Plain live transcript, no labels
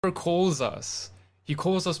calls us. He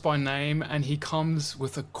calls us by name, and he comes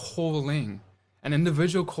with a calling, an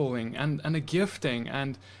individual calling, and a gifting,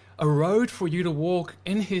 and a road for you to walk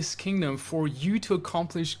in his kingdom, for you to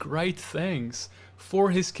accomplish great things for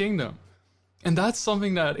his kingdom. And that's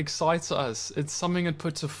something that excites us. It's something that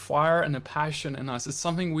puts a fire and a passion in us. It's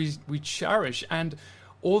something we cherish. And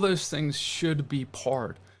all those things should be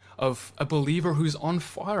part of a believer who's on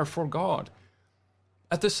fire for God.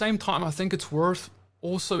 At the same time, I think it's worth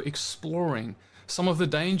also exploring some of the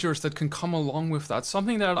dangers that can come along with that.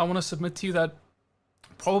 Something that I want to submit to you that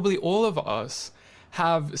probably all of us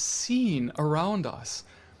have seen around us.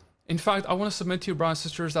 In fact, I want to submit to you, brothers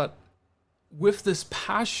and sisters, that with this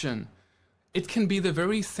passion, it can be the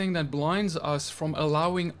very thing that blinds us from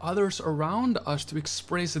allowing others around us to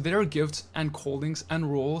express their gifts and callings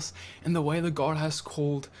and roles in the way that God has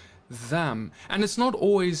called them. And it's not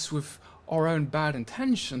always with our own bad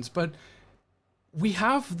intentions, but we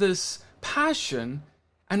have this passion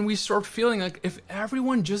and we start feeling like if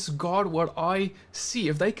everyone just got what I see,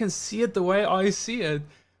 if they can see it the way I see it,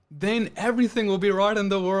 then everything will be right in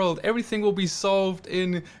the world. Everything will be solved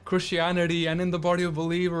in Christianity and in the body of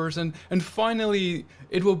believers. And finally,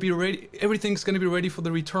 it will be ready. Everything's going to be ready for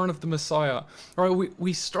the return of the Messiah. All right,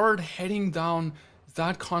 we start heading down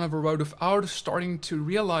that kind of a road without starting to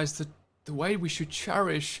realize that the way we should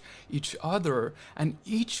cherish each other and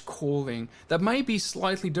each calling that may be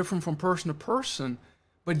slightly different from person to person,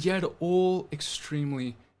 but yet all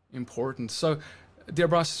extremely important. So, dear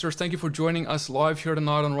brothers and sisters, thank you for joining us live here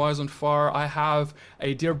tonight on Rise on Fire. I have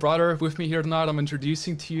a dear brother with me here tonight. I'm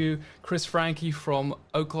introducing to you Chris Franke from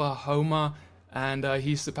Oklahoma, and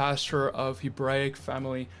he's the pastor of Hebraic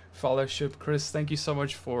Family Fellowship. Chris, thank you so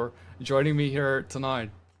much for joining me here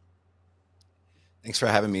tonight. Thanks for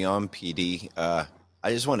having me on, PD. I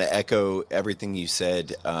just want to echo everything you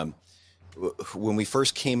said. When we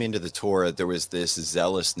first came into the Torah, there was this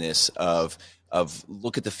zealousness of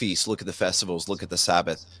look at the feasts, look at the festivals, look at the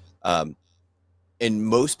Sabbath. And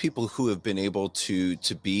most people who have been able to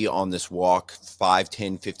be on this walk 5,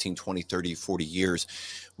 10, 15, 20, 30, 40 years,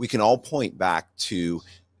 we can all point back to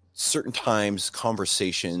certain times,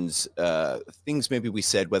 conversations, things maybe we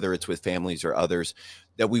said, whether it's with families or others,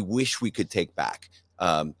 that we wish we could take back.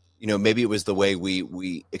 Maybe it was the way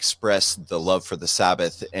we expressed the love for the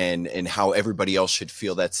Sabbath and how everybody else should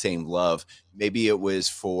feel that same love. Maybe it was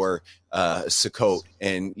for Sukkot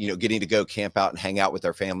and, getting to go camp out and hang out with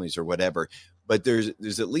our families or whatever. But there's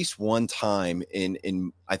at least one time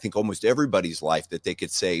in I think almost everybody's life that they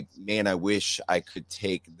could say, man, I wish I could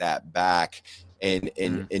take that back and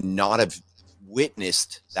not have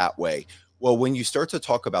witnessed that way. Well, when you start to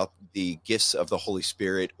talk about the gifts of the Holy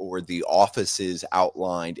Spirit or the offices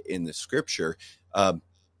outlined in the scripture,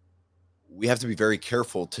 we have to be very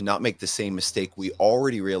careful to not make the same mistake we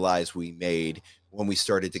already realized we made when we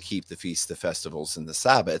started to keep the feasts, the festivals, and the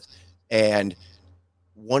Sabbath. And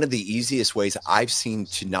one of the easiest ways I've seen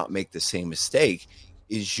to not make the same mistake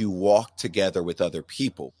is you walk together with other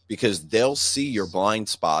people, because they'll see your blind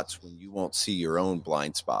spots when you won't see your own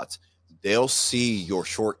blind spots. They'll see your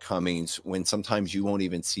shortcomings when sometimes you won't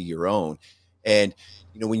even see your own. And,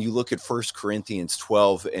 when you look at 1 Corinthians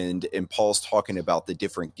 12 and Paul's talking about the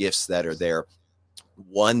different gifts that are there,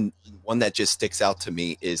 one that just sticks out to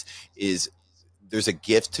me is there's a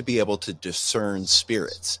gift to be able to discern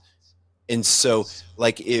spirits. And so,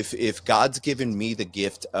 like, if God's given me the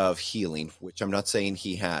gift of healing, which I'm not saying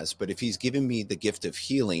he has, but if he's given me the gift of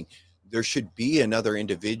healing, there should be another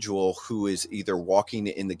individual who is either walking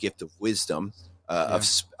in the gift of wisdom, of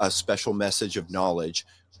a special message of knowledge,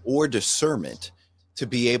 or discernment, to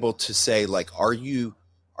be able to say, like, are you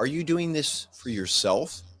doing this for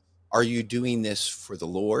yourself? Are you doing this for the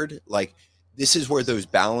Lord? Like, this is where those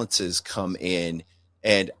balances come in.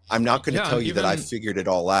 And I'm not going to tell you that I figured it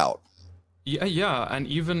all out. Yeah, and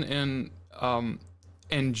even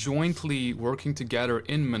in jointly working together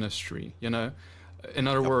in ministry, in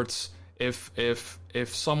other words,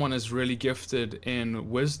 if someone is really gifted in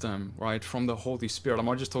wisdom, right, from the Holy Spirit, I'm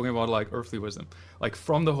not just talking about like earthly wisdom, like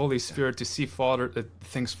from the Holy Spirit to see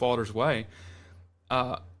things Father's way,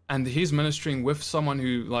 and he's ministering with someone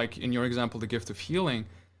who, like in your example, the gift of healing,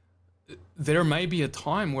 there may be a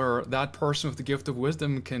time where that person with the gift of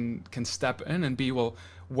wisdom can step in and be, well,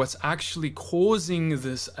 what's actually causing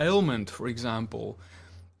this ailment, for example,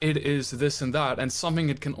 it is this and that, and something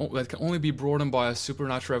that can only be brought in by a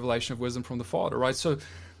supernatural revelation of wisdom from the Father, right?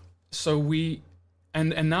 So we,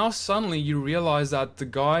 and now suddenly you realize that the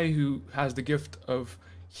guy who has the gift of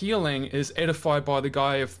healing is edified by the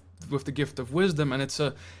guy with the gift of wisdom, and it's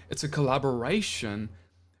a collaboration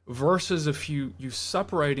versus if you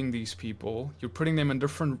separating these people, you're putting them in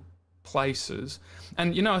different places.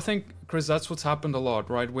 And I think, Chris, that's what's happened a lot,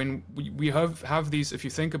 right? When we have these, if you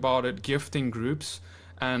think about it, gifting groups,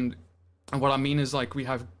 and what I mean is, like, we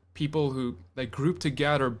have people who they group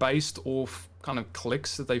together based off kind of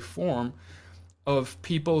cliques that they form of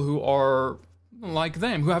people who are like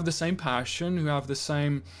them, who have the same passion, who have the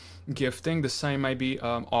same gifting, the same maybe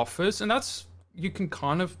office, and that's, you can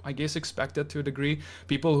kind of, I guess, expect that to a degree.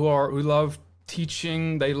 People who love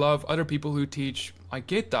teaching, they love other people who teach. I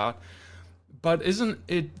get that, but isn't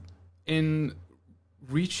it in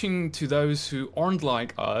reaching to those who aren't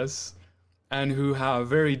like us and who have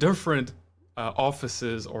very different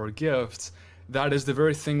offices or gifts? That is the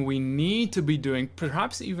very thing we need to be doing,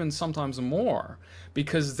 perhaps even sometimes more,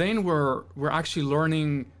 because then we're actually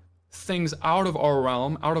learning things out of our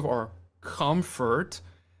realm, out of our comfort,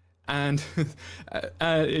 and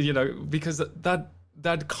because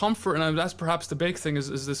that comfort, and that's perhaps the big thing,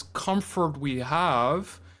 is this comfort we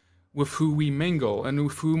have with who we mingle and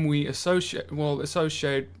with whom we associate.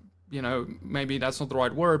 Maybe that's not the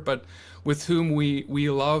right word, but with whom we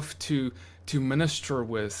love to minister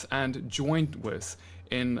with and join with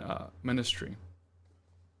in ministry.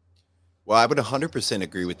 Well, I would 100%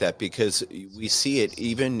 agree with that, because we see it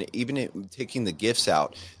even taking the gifts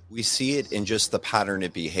out. We see it in just the pattern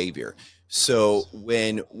of behavior. So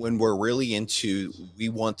when we're really into, we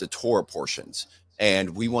want the Torah portions,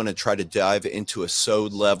 and we want to try to dive into a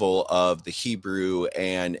sod level of the Hebrew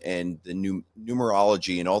and the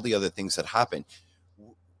numerology and all the other things that happen,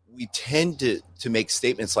 we tend to make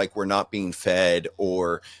statements like we're not being fed,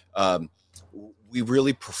 or we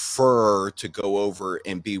really prefer to go over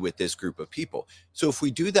and be with this group of people. So if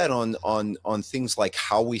we do that on things like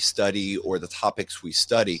how we study or the topics we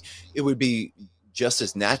study, it would be just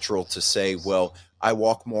as natural to say, well, I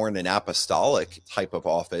walk more in an apostolic type of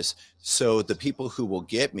office, so the people who will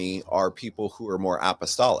get me are people who are more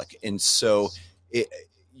apostolic. And so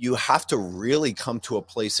you have to really come to a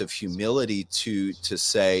place of humility to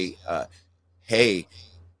say, hey,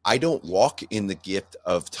 I don't walk in the gift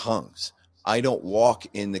of tongues. I don't walk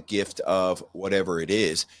in the gift of whatever it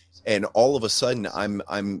is. And all of a sudden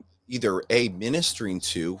I'm either ministering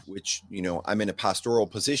to, which, I'm in a pastoral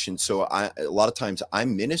position. So a lot of times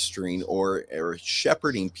I'm ministering or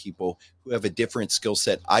shepherding people who have a different skill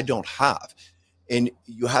set I don't have. And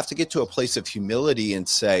you have to get to a place of humility and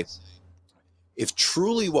say, if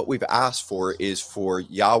truly what we've asked for is for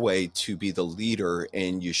Yahweh to be the leader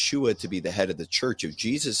and Yeshua to be the head of the church, if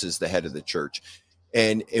Jesus is the head of the church,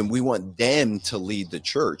 and we want them to lead the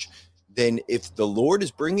church, then if the Lord is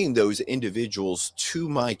bringing those individuals to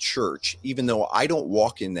my church, even though I don't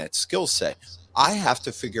walk in that skill set, I have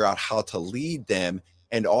to figure out how to lead them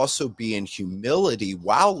and also be in humility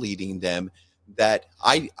while leading them, that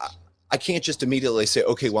I can't just immediately say,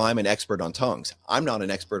 okay, well, I'm an expert on tongues. I'm not an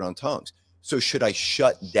expert on tongues. So should I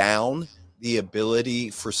shut down the ability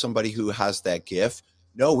for somebody who has that gift?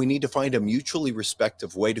 No, we need to find a mutually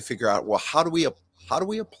respectful way to figure out, well, how do we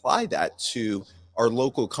apply that to our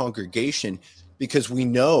local congregation? Because we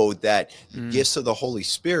know that gifts of the Holy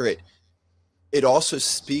Spirit, it also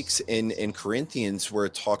speaks in Corinthians where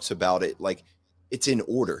it talks about it, like it's in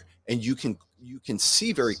order, and you can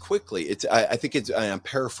see very quickly. I think I'm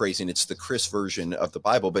paraphrasing, it's the Chris version of the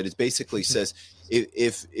Bible, but it basically says,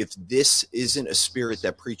 if this isn't a spirit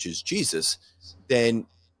that preaches Jesus, then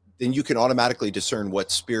you can automatically discern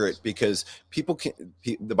what spirit, because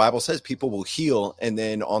the Bible says people will heal, and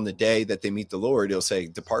then on the day that they meet the Lord, he'll say,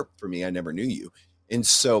 depart from me, I never knew you. And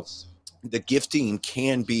so the gifting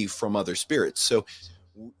can be from other spirits. So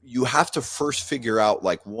you have to first figure out,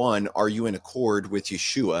 like, one, are you in accord with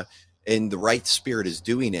Yeshua and the right spirit is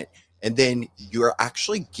doing it? And then you're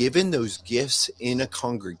actually given those gifts in a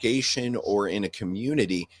congregation or in a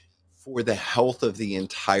community for the health of the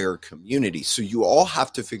entire community. So you all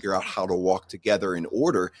have to figure out how to walk together in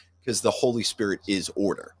order, because the Holy Spirit is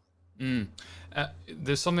order.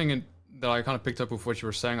 There's something that I kind of picked up with what you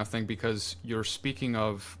were saying, I think, because you're speaking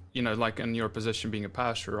of, like in your position being a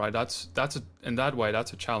pastor, right? In that way,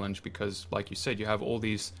 that's a challenge, because like you said, you have all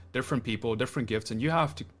these different people, different gifts, and you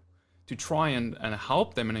have to try and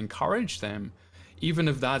help them and encourage them, even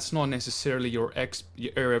if that's not necessarily your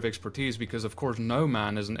area of expertise, because of course no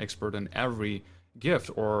man is an expert in every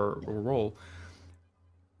gift or role.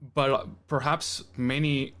 But perhaps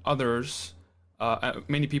many others,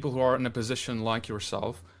 many people who are in a position like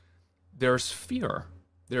yourself, there's fear.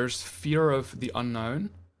 There's fear of the unknown,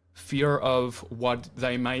 fear of what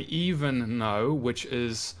they may even know, which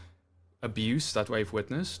is abuse that we've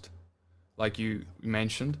witnessed, like you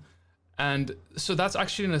mentioned. And so that's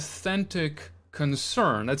actually an authentic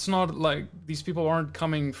concern. It's not like these people aren't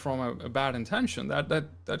coming from a bad intention.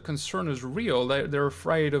 That concern is real. They're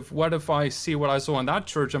afraid of, what if I see what I saw in that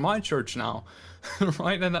church in my church now,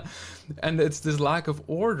 right? And it's this lack of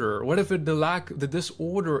order. What if the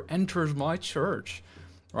disorder enters my church,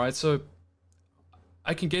 right? So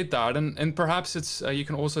I can get that, and perhaps it's you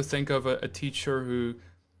can also think of a teacher who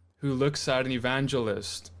looks at an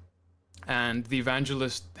evangelist, and the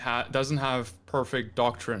evangelist doesn't have perfect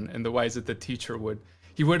doctrine in the ways that the teacher would.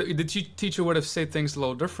 Teacher would have said things a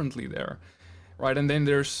little differently there, right? And then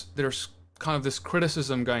there's kind of this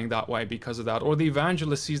criticism going that way because of that. Or the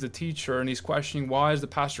evangelist sees the teacher and he's questioning, why is the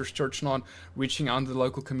pastor's church not reaching out to the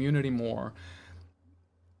local community more?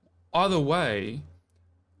 Either way,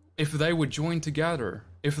 if they would join together,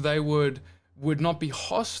 if they would not be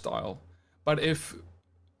hostile, but if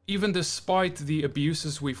even despite the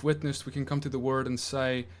abuses we've witnessed, we can come to the word and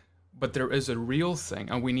say, but there is a real thing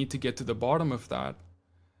and we need to get to the bottom of that.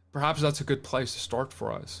 Perhaps that's a good place to start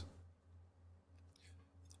for us.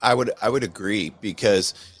 I would agree,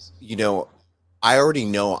 because, I already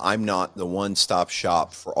know I'm not the one-stop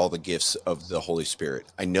shop for all the gifts of the Holy Spirit.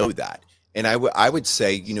 I know that. And I would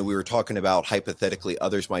say, we were talking about hypothetically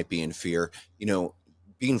others might be in fear,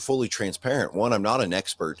 being fully transparent. One, I'm not an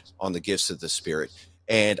expert on the gifts of the Spirit.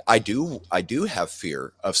 And I do have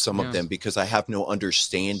fear of some of them because I have no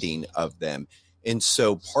understanding of them. And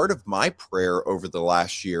so part of my prayer over the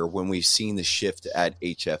last year, when we've seen the shift at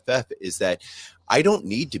HFF, is that I don't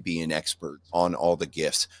need to be an expert on all the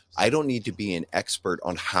gifts. I don't need to be an expert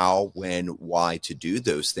on how, when, why to do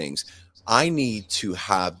those things. I need to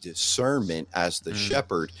have discernment as the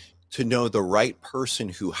shepherd to know the right person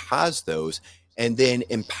who has those, and then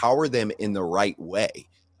empower them in the right way.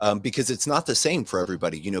 Because it's not the same for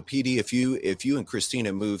everybody. PD, if you and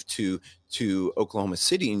Christina moved to Oklahoma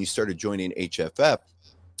City and you started joining HFF,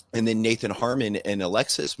 and then Nathan Harmon and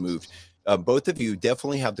Alexis moved, both of you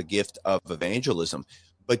definitely have the gift of evangelism,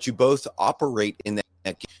 but you both operate in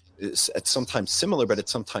that it's sometimes similar, but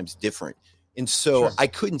it's sometimes different. And so I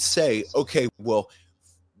couldn't say, okay, well,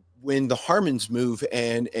 when the Harmons move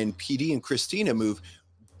and PD and Christina move,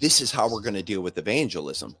 this is how we're going to deal with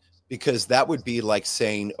evangelism. Because that would be like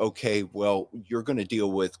saying, okay, well, you're going to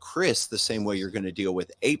deal with Chris the same way you're going to deal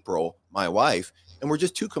with April, my wife. And we're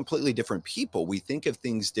just two completely different people. We think of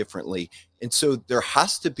things differently. And so there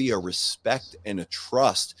has to be a respect and a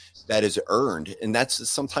trust that is earned. And that's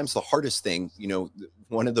sometimes the hardest thing.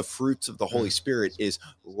 One of the fruits of the Holy Spirit is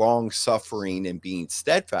long suffering and being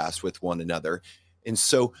steadfast with one another. And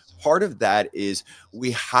so part of that is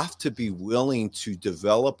we have to be willing to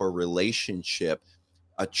develop a relationship,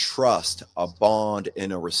 a trust, a bond,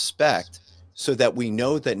 and a respect, so that we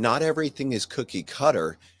know that not everything is cookie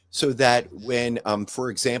cutter. So that when,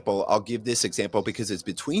 for example, I'll give this example because it's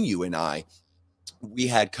between you and I. We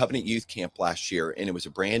had Covenant Youth Camp last year, and it was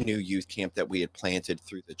a brand new youth camp that we had planted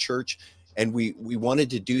through the church. And we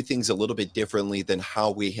wanted to do things a little bit differently than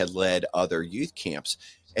how we had led other youth camps.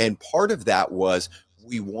 And part of that was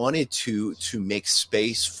we wanted to make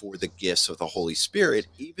space for the gifts of the Holy Spirit,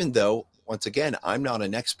 even though, once again, I'm not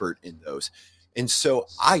an expert in those. And so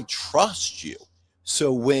I trust you.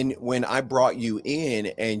 So when I brought you in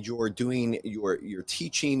and you're doing your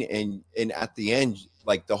teaching, and at the end,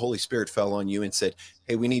 like the Holy Spirit fell on you and said,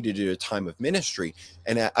 hey, we need to do a time of ministry.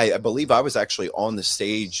 And I believe I was actually on the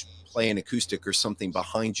stage playing acoustic or something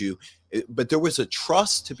behind you. But there was a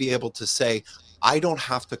trust to be able to say, I don't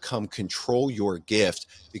have to come control your gift,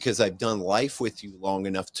 because I've done life with you long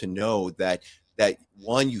enough to know that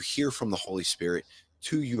one, you hear from the Holy Spirit,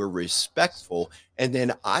 two, you are respectful, and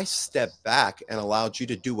then I stepped back and allowed you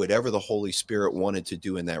to do whatever the Holy Spirit wanted to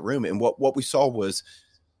do in that room. And what we saw was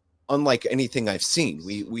unlike anything I've seen.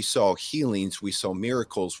 We saw healings, we saw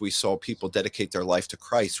miracles, we saw people dedicate their life to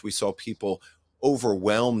Christ, we saw people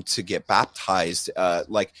overwhelmed to get baptized.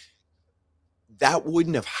 Like that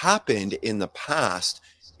wouldn't have happened in the past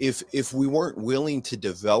if we weren't willing to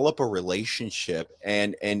develop a relationship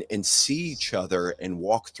and see each other and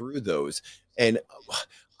walk through those. And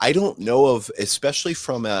I don't know of, especially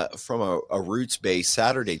from a roots-based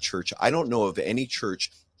Saturday church, I don't know of any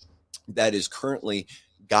church that is currently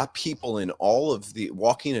got people in all of the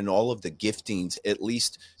walking in all of the giftings, at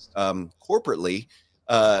least corporately.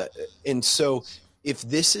 And so if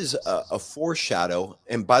this is a foreshadow,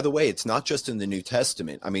 and by the way, it's not just in the New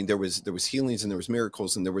Testament. I mean, there was healings and there was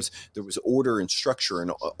miracles and there was order and structure,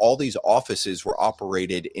 and all these offices were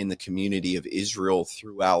operated in the community of Israel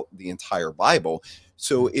throughout the entire Bible.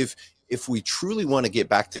 So if we truly want to get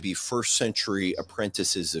back to be first century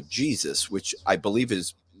apprentices of Jesus, which I believe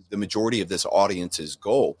is the majority of this audience's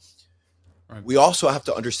goal, Right. we also have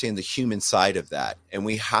to understand the human side of that. And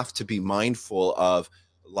we have to be mindful of,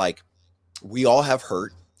 like, we all have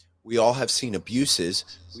hurt. We all have seen abuses.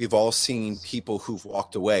 We've all seen people who've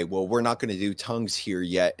walked away. Well, we're not going to do tongues here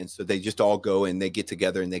yet. And so they just all go and they get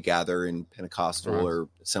together and they gather in Pentecostal Right. or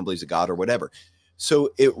Assemblies of God or whatever.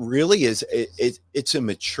 So it really is, it's a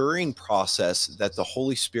maturing process that the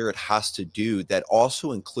Holy Spirit has to do, that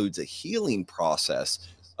also includes a healing process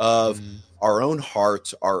of our own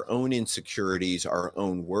hearts, our own insecurities, our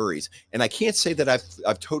own worries. And I can't say that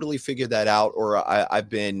I've totally figured that out, or I've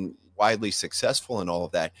been widely successful in all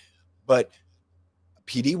of that. But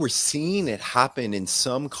PD, we're seeing it happen in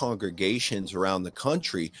some congregations around the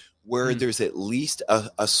country where there's at least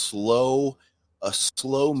a slow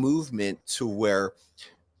movement to where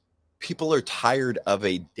people are tired of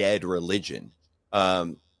a dead religion.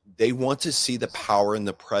 They want to see the power and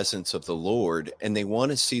the presence of the Lord, and they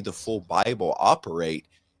want to see the full Bible operate.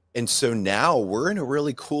 And so now we're in a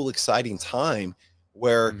really cool, exciting time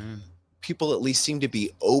where people at least seem to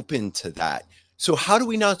be open to that. So how do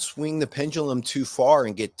we not swing the pendulum too far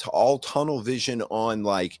and get to all tunnel vision on,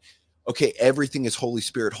 like, okay, everything is Holy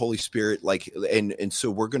Spirit, like, and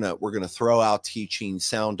so we're gonna throw out teaching,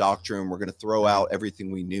 sound doctrine, we're gonna throw out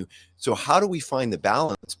everything we knew. So how do we find the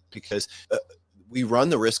balance? Because we run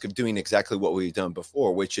the risk of doing exactly what we've done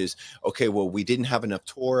before, which is, okay, well, we didn't have enough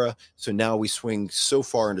Torah, so now we swing so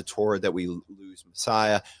far into Torah that we lose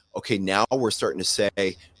Messiah. Okay, now we're starting to say,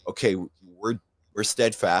 okay, we're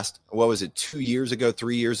steadfast. What was it, 3 years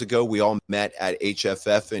ago, we all met at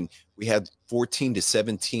HFF and we had 14 to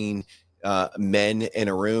 17 men in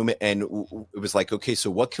a room. And it was like, okay,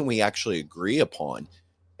 so what can we actually agree upon?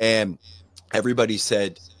 And everybody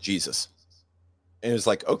said Jesus. And it was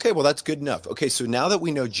like, okay, well, that's good enough. Okay, so now that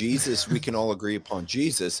we know Jesus, we can all agree upon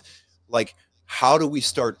Jesus. Like, how do we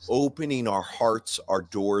start opening our hearts, our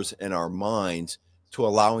doors, and our minds to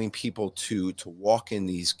allowing people to walk in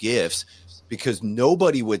these gifts? Because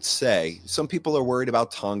nobody would say, some people are worried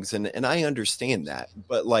about tongues, and I understand that.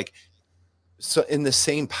 But, like, so in the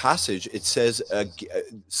same passage, it says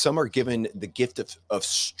some are given the gift of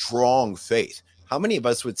strong faith. How many of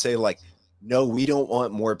us would say, like, no, we don't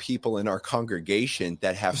want more people in our congregation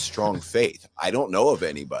that have strong faith? I don't know of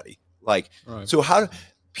anybody. Like, so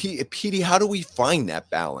PD, how do we find that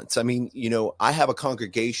balance? I mean, you know, I have a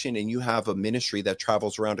congregation and you have a ministry that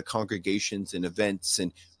travels around to congregations and events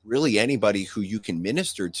and really anybody who you can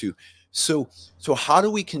minister to. So how do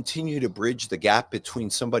we continue to bridge the gap between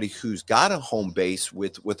somebody who's got a home base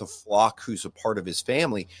with a flock who's a part of his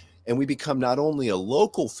family, and we become not only a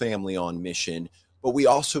local family on mission, but we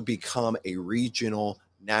also become a regional,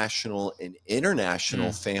 national, and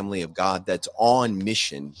international family of God that's on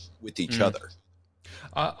mission with each other?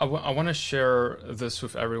 I want to share this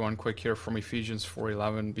with everyone quick here from Ephesians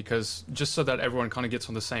 4:11, because just so that everyone kind of gets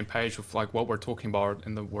on the same page with, like, what we're talking about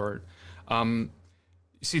in the Word. You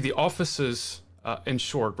see, the offices, in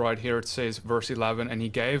short, right here it says, verse 11, and he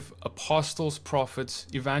gave apostles, prophets,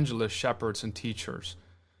 evangelists, shepherds, and teachers.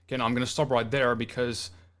 Again, I'm going to stop right there,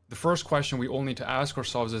 because the first question we all need to ask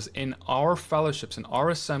ourselves is, in our fellowships, in our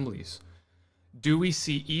assemblies, do we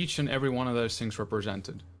see each and every one of those things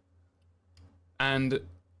represented? And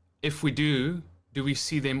if we do we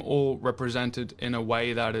see them all represented in a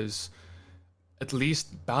way that is at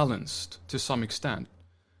least balanced to some extent,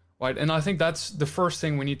 right? And I think that's the first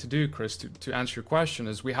thing we need to do, Chris, to answer your question,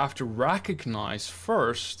 is we have to recognize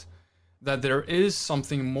first that there is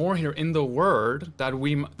something more here in the Word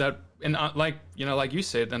like, you know, like you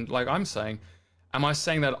said, and like I'm saying, am I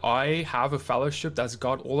saying that I have a fellowship that's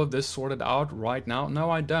got all of this sorted out right now? No,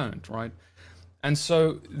 I don't, right? And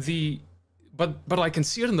so but I can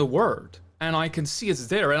see it in the Word, and I can see it's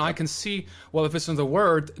there, and I can see, well, if it's in the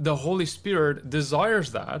Word, the Holy Spirit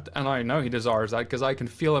desires that, and I know he desires that because I can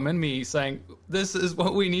feel him in me saying, this is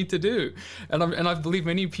what we need to do. And I believe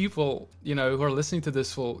many people, you know, who are listening to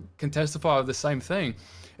this can testify of the same thing.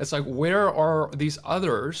 It's like, where are these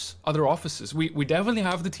other offices? We definitely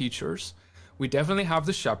have the teachers. We definitely have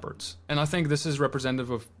the shepherds. And I think this is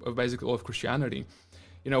representative of basically all of Christianity.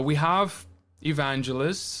 You know, we have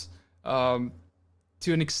evangelists.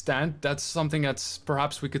 To an extent, that's something that's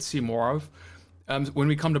perhaps we could see more of. When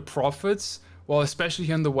we come to prophets, well, especially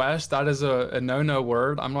here in the West, that is a no-no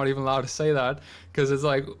word. I'm not even allowed to say that, because it's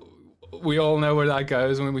like, we all know where that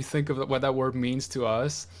goes when we think of what that word means to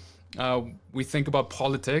us. We think about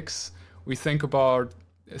politics. We think about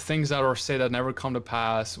things that are said that never come to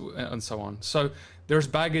pass, and so on. So there's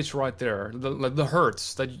baggage right there, the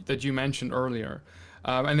hurts that you mentioned earlier.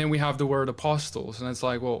 And then we have the word apostles, and it's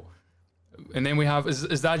like, well, and then we have,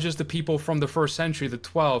 is that just the people from the first century, the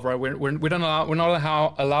 12, right? We're not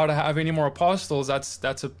allowed to have any more apostles.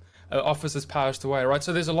 That's a office that's passed away, right?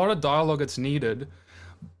 So there's a lot of dialogue that's needed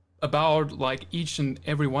about like each and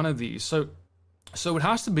every one of these. So it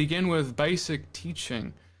has to begin with basic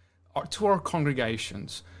teaching to our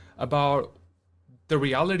congregations about the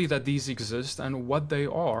reality that these exist and what they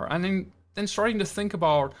are, and then starting to think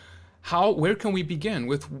about where can we begin,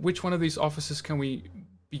 with which one of these offices can we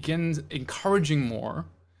begin encouraging more,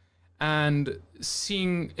 and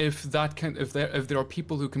seeing if there are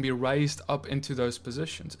people who can be raised up into those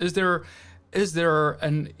positions. Is there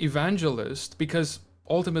an evangelist? Because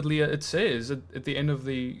ultimately it says at the end of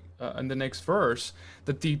in the next verse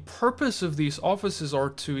that the purpose of these offices are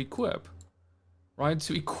to equip, right?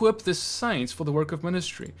 To equip the saints for the work of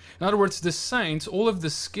ministry. In other words, the saints, all of the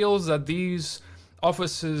skills that these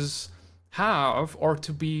offices have are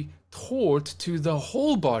to be taught to the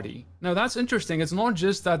whole body. Now that's interesting. It's not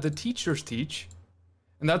just that the teachers teach,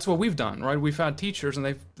 and that's what we've done, right? We've had teachers and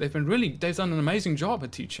they've done an amazing job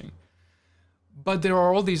at teaching. But there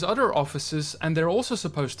are all these other offices, and they're also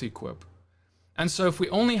supposed to equip. And so if we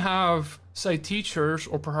only have, say, teachers,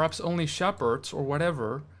 or perhaps only shepherds, or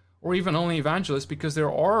whatever, or even only evangelists, because there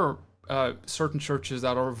are certain churches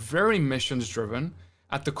that are very missions driven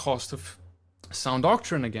at the cost of sound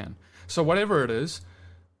doctrine again. So whatever it is,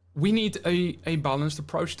 we need a balanced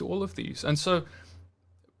approach to all of these. And so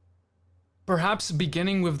perhaps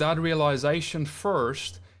beginning with that realization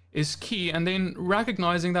first is key, and then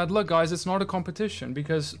recognizing that, look guys, it's not a competition,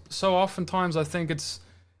 because so oftentimes I think I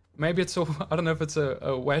don't know if it's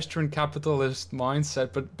a Western capitalist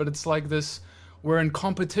mindset, but it's like this, we're in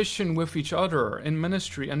competition with each other in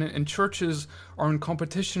ministry, and churches are in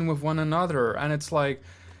competition with one another, and it's like,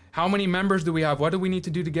 how many members do we have? What do we need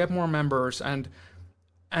to do to get more members? And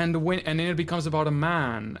then it becomes about a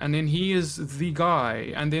man, and then he is the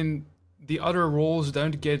guy, and then the other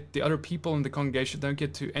the other people in the congregation don't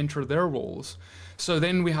get to enter their roles. So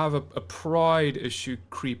then we have a pride issue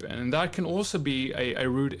creep in, and that can also be a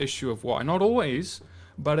root issue of why. Not always,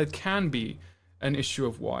 but it can be an issue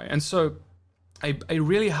of why. And so a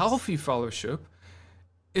really healthy fellowship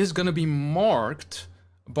is going to be marked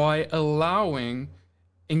by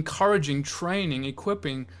encouraging, training,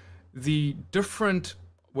 equipping the different,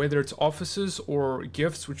 whether it's offices or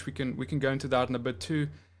gifts, which we can go into that in a bit too,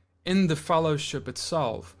 in the fellowship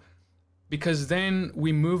itself. Because then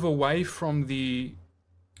we move away from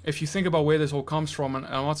if you think about where this all comes from, and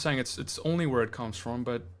I'm not saying it's only where it comes from,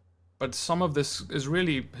 but some of this is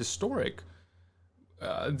really historic.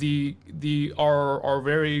 Our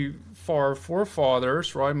very far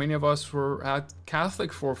forefathers, right? Many of us had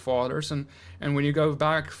Catholic forefathers, and when you go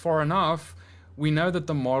back far enough, we know that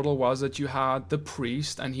the model was that you had the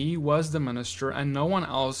priest, and he was the minister, and no one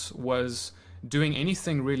else was doing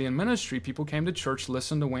anything really in ministry. People came to church,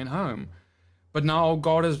 listened, and went home. But now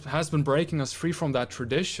God has been breaking us free from that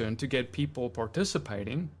tradition to get people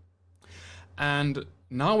participating. And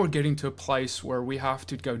now we're getting to a place where we have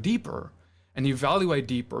to go deeper and evaluate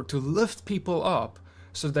deeper to lift people up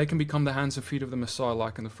so that they can become the hands and feet of the Messiah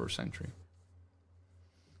like in the first century.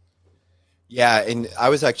 Yeah, and I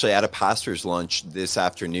was actually at a pastor's lunch this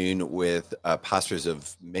afternoon with pastors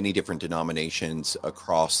of many different denominations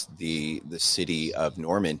across the city of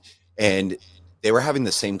Norman, and they were having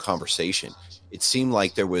the same conversation. It seemed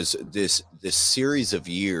like there was this series of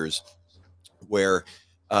years where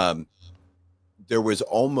there was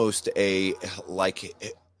almost a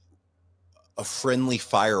friendly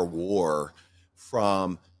fire war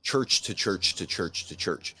from church to church to church to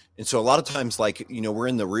church. And so a lot of times, we're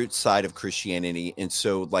in the root side of Christianity. And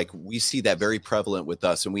so we see that very prevalent with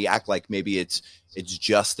us, and we act like maybe it's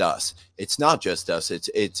just us. It's not just us.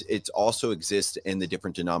 It's also exists in the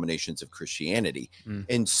different denominations of Christianity.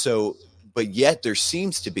 And so, but yet there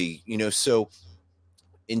seems to be, so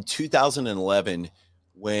in 2011,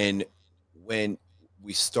 when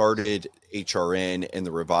we started HRN and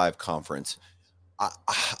the Revive conference,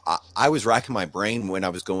 I was racking my brain when I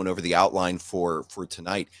was going over the outline for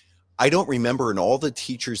tonight. I don't remember, in all the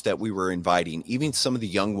teachers that we were inviting, even some of the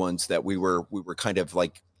young ones that we were kind of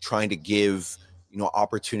like trying to give,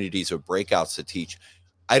 opportunities or breakouts to teach.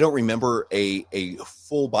 I don't remember a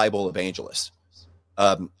full Bible evangelist.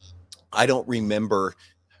 I don't remember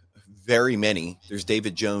very many. There's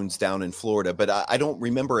David Jones down in Florida, but I don't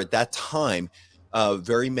remember at that time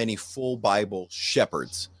very many full Bible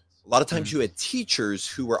shepherds. A lot of times Mm. you had teachers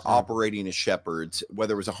who were Yeah. operating as shepherds,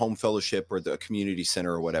 whether it was a home fellowship or the community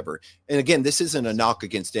center or whatever. And again, this isn't a knock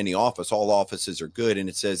against any office. All offices are good. And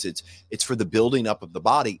it says it's for the building up of the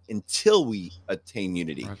body until we attain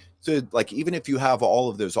unity. Right. So like, even if you have all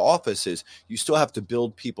of those offices, you still have to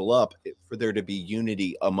build people up for there to be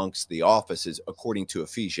unity amongst the offices, according to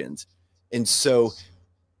Ephesians. And so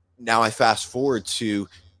now I fast forward to,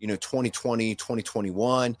 2020,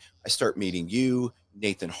 2021, I start meeting you,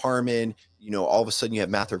 Nathan Harmon, all of a sudden you have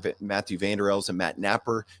Matthew Vanderels and Matt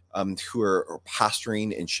Napper, who are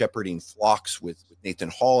pastoring and shepherding flocks with Nathan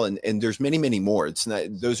Hall. And there's many, many more. It's not,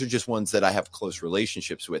 those are just ones that I have close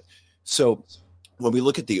relationships with. So when we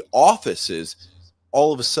look at the offices,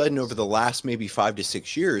 all of a sudden over the last maybe 5 to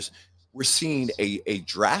 6 years, we're seeing a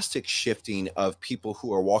drastic shifting of people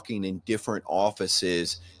who are walking in different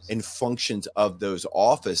offices and functions of those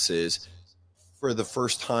offices for the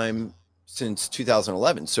first time since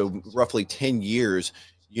 2011. So roughly 10 years,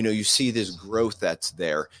 you see this growth that's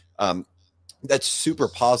there. That's super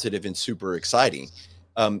positive and super exciting.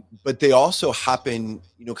 But they also happen,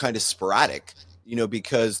 kind of sporadic,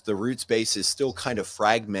 because the roots base is still kind of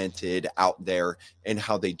fragmented out there in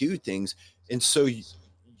how they do things. And so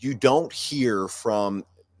you don't hear from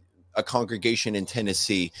a congregation in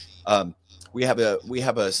Tennessee. We have a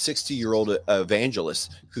 60-year-old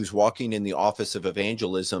evangelist who's walking in the office of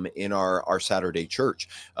evangelism in our Saturday church.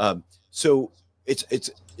 So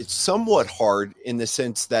it's somewhat hard in the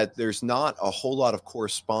sense that there's not a whole lot of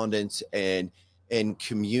correspondence and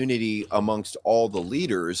community amongst all the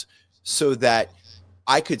leaders, so that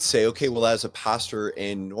I could say, okay, well, as a pastor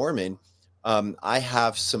in Norman, I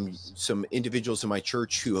have some individuals in my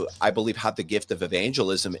church who I believe have the gift of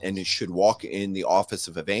evangelism and should walk in the office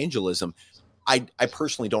of evangelism. I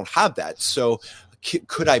personally don't have that. So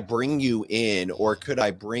could I bring you in, or could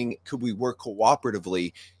we work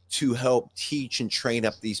cooperatively to help teach and train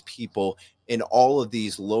up these people in all of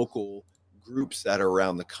these local groups that are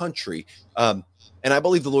around the country? And I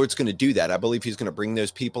believe the Lord's going to do that. I believe he's going to bring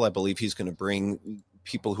those people. I believe he's going to bring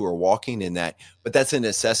people who are walking in that, but that's a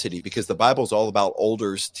necessity, because the Bible is all about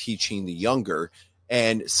elders teaching the younger.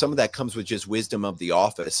 And some of that comes with just wisdom of the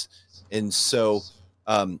office. And so,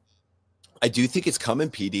 I do think it's coming,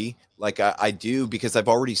 PD. Like I do, because I've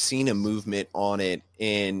already seen a movement on it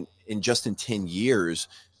in 10 years,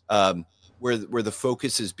 where the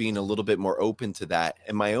focus is being a little bit more open to that.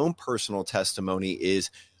 And my own personal testimony is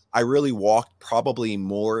I really walked probably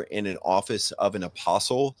more in an office of an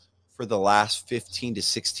apostle for the last 15 to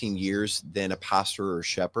 16 years than a pastor or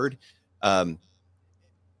shepherd.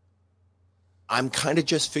 I'm kind of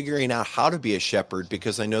just figuring out how to be a shepherd,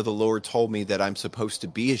 because I know the Lord told me that I'm supposed to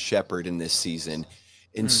be a shepherd in this season.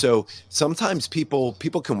 And so sometimes people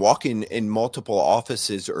can walk in multiple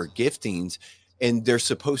offices or giftings, and they're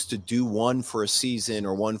supposed to do one for a season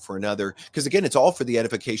or one for another. Because again, it's all for the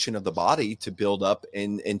edification of the body, to build up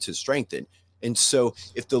and to strengthen. And so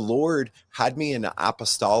if the Lord had me in an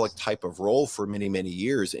apostolic type of role for many, many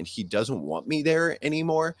years, and he doesn't want me there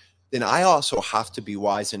anymore, then I also have to be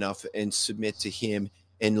wise enough and submit to him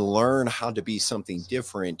and learn how to be something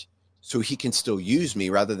different, so he can still use me,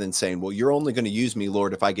 rather than saying, well, you're only going to use me,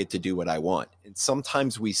 Lord, if I get to do what I want. And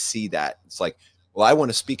sometimes we see that. It's like, well, I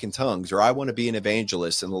want to speak in tongues, or I want to be an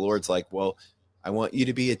evangelist. And the Lord's like, well, I want you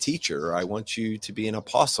to be a teacher, or I want you to be an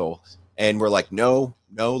apostle. And we're like, no,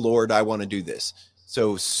 Lord, I want to do this.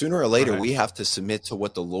 So sooner or later, we have to submit to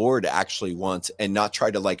what the Lord actually wants, and not try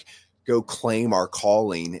to go claim our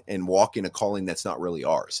calling and walk in a calling that's not really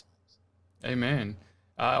ours. Amen.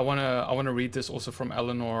 I wanna read this also from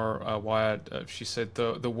Eleanor Wyatt. She said,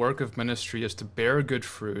 the work of ministry is to bear good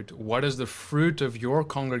fruit. What is the fruit of your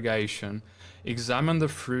congregation? Examine the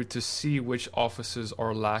fruit to see which offices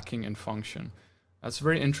are lacking in function. That's a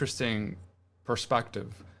very interesting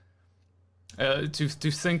perspective to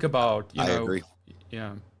think about. I agree.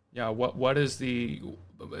 Yeah. What is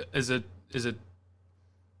is it?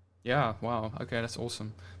 Yeah. Wow. Okay, that's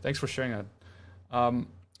awesome. Thanks for sharing that.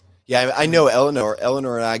 Yeah, I know Eleanor.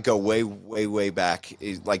 Eleanor and I go way, way, way back,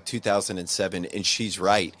 like 2007, and she's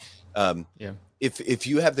right. If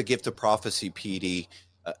you have the gift of prophecy, PD,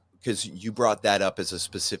 because you brought that up as a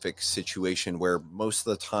specific situation where most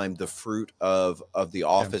of the time the fruit of the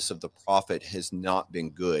office of the prophet has not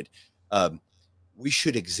been good, we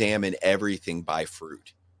should examine everything by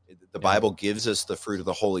fruit. The Bible gives us the fruit of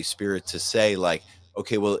the Holy Spirit to say, like,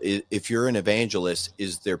 okay, well, if you're an evangelist,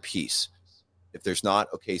 is there peace? If there's not,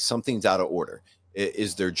 okay, something's out of order.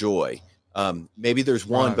 Is there joy? Maybe there's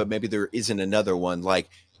one, but maybe there isn't another one.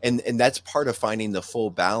 And that's part of finding the full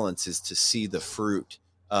balance, is to see the fruit.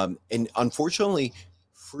 And unfortunately,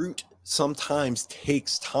 fruit sometimes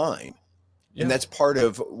takes time. And Yeah. that's part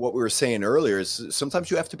of what we were saying earlier is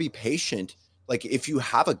sometimes you have to be patient. Like if you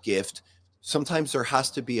have a gift, sometimes there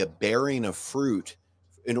has to be a bearing of fruit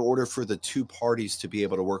in order for the two parties to be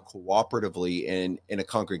able to work cooperatively in a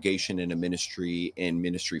congregation, in a ministry, and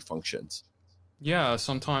ministry functions. Yeah,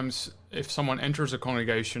 sometimes if someone enters a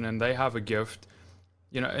congregation and they have a gift,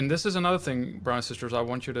 and this is another thing, brothers and sisters, I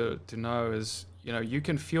want you to know is, you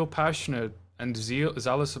can feel passionate and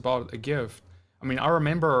zealous about a gift. I mean, I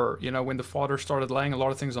remember, when the Father started laying a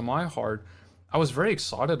lot of things on my heart, I was very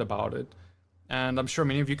excited about it. And I'm sure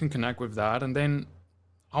many of you can connect with that. And then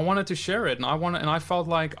I wanted to share it, and I felt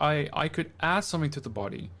like I could add something to the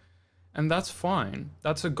body. And that's fine.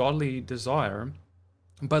 That's a godly desire.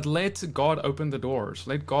 But let God open the doors.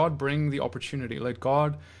 Let God bring the opportunity. Let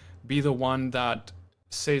God be the one that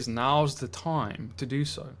says now's the time to do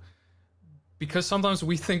so. Because sometimes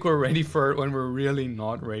we think we're ready for it when we're really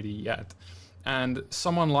not ready yet. And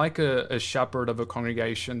someone like a shepherd of a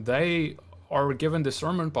congregation, they are given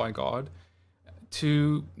discernment by God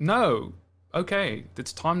to know, okay,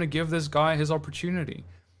 it's time to give this guy his opportunity.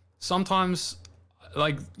 Sometimes,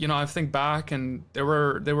 like, I think back and there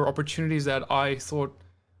were opportunities that I thought,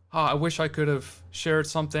 I wish I could have shared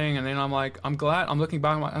something, and then I'm like, I'm looking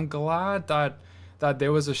back, I'm glad that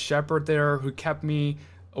there was a shepherd there who kept me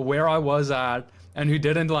where I was at and who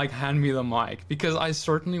didn't like hand me the mic, because I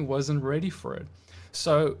certainly wasn't ready for it.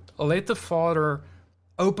 So let the Father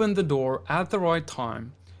open the door at the right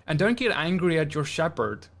time, and don't get angry at your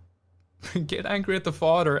shepherd. Get angry at the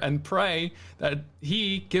Father and pray that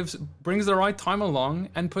he brings the right time along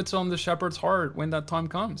and puts on the shepherd's heart when that time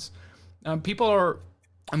comes. People are,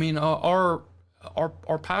 I mean, our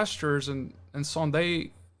pastors and so on,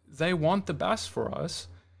 they want the best for us.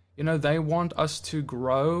 They want us to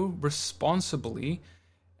grow responsibly,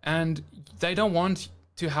 and they don't want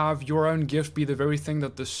to have your own gift be the very thing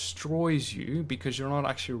that destroys you because you're not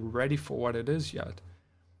actually ready for what it is yet.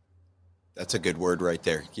 That's a good word right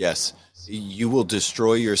there. Yes. You will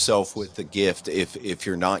destroy yourself with the gift if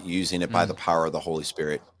you're not using it by the power of the Holy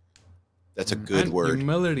Spirit. That's a good And word.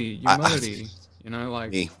 humility,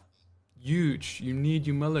 like Me. huge. You need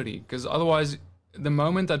humility, because otherwise, the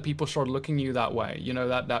moment that people start looking at you that way,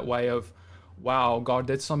 that way of, wow, God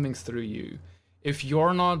did something through you. If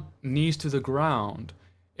you're not knees to the ground,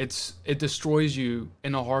 it destroys you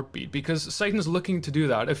in a heartbeat, because Satan's looking to do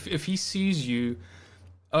that. If he sees you,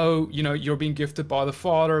 oh, you're being gifted by the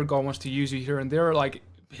Father, God wants to use you here and there, like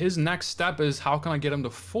his next step is, how can I get him to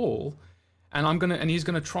fall? And he's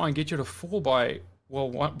gonna try and get you to fall by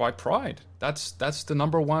pride. That's the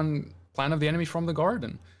number one plan of the enemy from the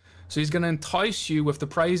garden. So he's gonna entice you with the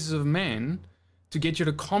praises of men to get you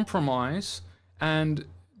to compromise and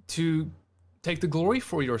to take the glory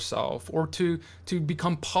for yourself, or to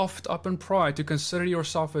become puffed up in pride, to consider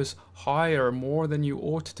yourself as higher, more than you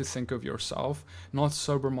ought to think of yourself, not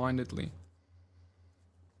sober-mindedly.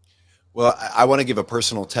 Well, I want to give a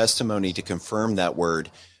personal testimony to confirm that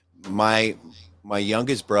word. My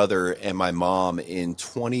youngest brother and my mom in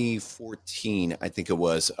 2014, I think it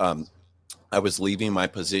was, I was leaving my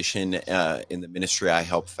position in the ministry I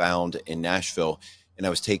helped found in Nashville, and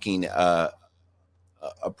I was taking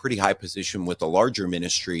a pretty high position with a larger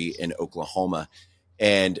ministry in Oklahoma,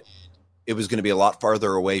 and it was going to be a lot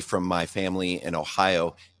farther away from my family in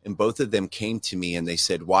Ohio. And both of them came to me and they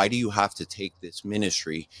said, "Why do you have to take this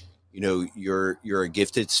ministry? You're a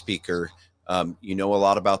gifted speaker. You know a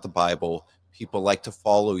lot about the Bible. People like to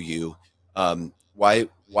follow you. Why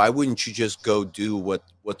wouldn't you just go do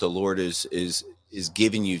what the Lord is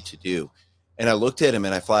giving you to do?" And I looked at him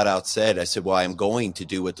and I flat out said, I said, "Well, I'm going to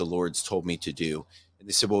do what the Lord's told me to do." And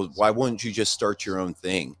they said, "Well, why wouldn't you just start your own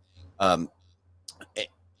thing?"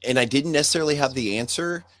 And I didn't necessarily have the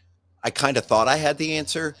answer. I kind of thought I had the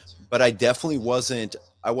answer, but I definitely wasn't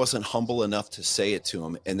humble enough to say it to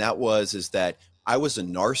him. And that is that I was a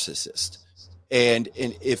narcissist. And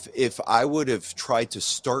if I would have tried to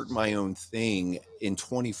start my own thing in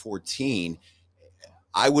 2014,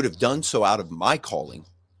 I would have done so out of my calling,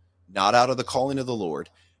 not out of the calling of the Lord.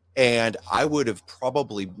 And I would have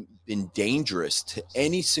probably been dangerous to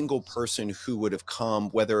any single person who would have come,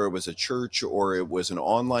 whether it was a church or it was an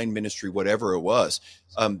online ministry, whatever it was,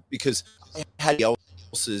 because I had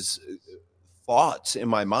else's thoughts in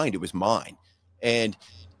my mind. It was mine. And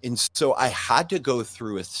so I had to go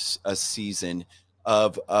through a season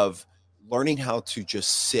of learning how to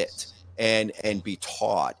just sit and be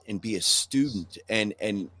taught and be a student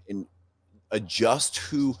and adjust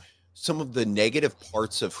some of the negative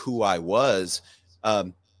parts of who I was,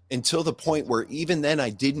 until the point where even then I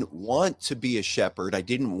didn't want to be a shepherd. I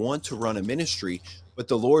didn't want to run a ministry, but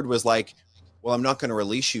the Lord was like, well, I'm not going to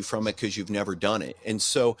release you from it because you've never done it. And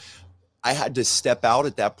so I had to step out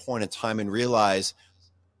at that point in time and realize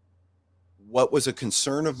what was a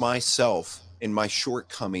concern of myself and my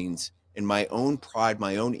shortcomings and my own pride,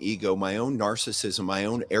 my own ego, my own narcissism, my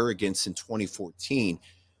own arrogance in 2014.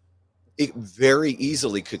 It very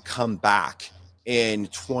easily could come back in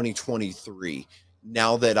 2023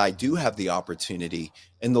 now that I do have the opportunity.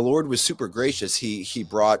 And the Lord was super gracious. He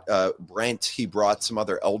brought Brent, he brought some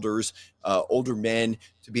other elders, older men,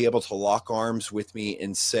 to be able to lock arms with me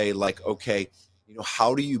and say, like, okay,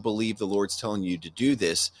 how do you believe the Lord's telling you to do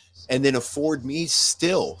this? And then afford me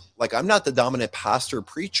still, like, I'm not the dominant pastor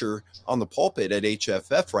preacher on the pulpit at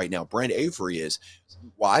HFF right now. Brent Avery is.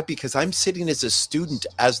 Why? Because I'm sitting as a student,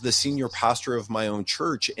 as the senior pastor of my own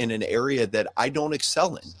church, in an area that I don't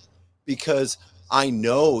excel in, because I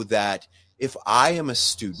know that if I am a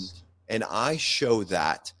student and I show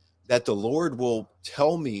that the Lord will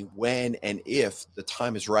tell me when and if the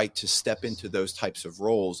time is right to step into those types of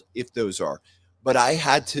roles, if those are. But I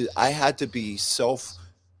had to be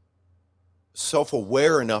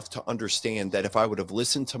self-aware enough to understand that if I would have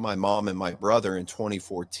listened to my mom and my brother in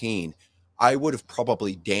 2014, I would have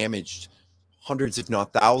probably damaged hundreds, if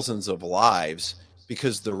not thousands, of lives,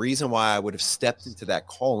 because the reason why I would have stepped into that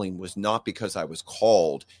calling was not because I was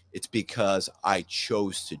called. It's because I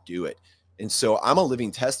chose to do it. And so I'm a living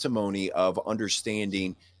testimony of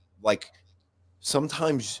understanding, like,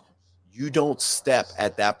 sometimes you don't step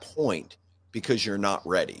at that point because you're not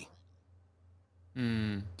ready.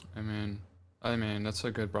 Amen. That's so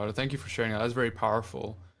good, brother. Thank you for sharing that. That's very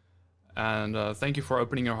powerful. And thank you for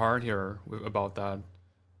opening your heart here about that.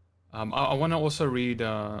 I want to also read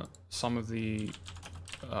some of the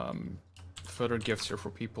further gifts here for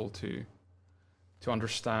people to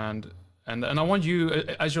understand. And I want you,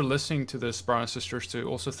 as you're listening to this, brothers and sisters, to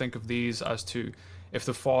also think of these as to if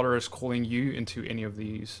the Father is calling you into any of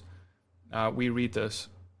these. We read this.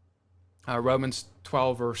 Romans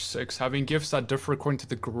 12 verse 6, having gifts that differ according to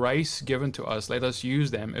the grace given to us, let us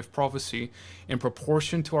use them. If prophecy, in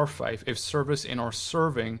proportion to our faith. If service, in our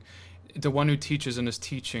serving. The one who teaches in his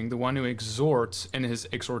teaching. The one who exhorts in his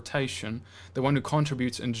exhortation. The one who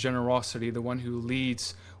contributes in generosity. The one who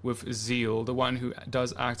leads with zeal. The one who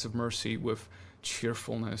does acts of mercy with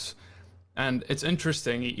cheerfulness. And it's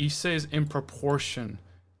interesting, he says in proportion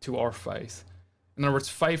to our faith. In other words,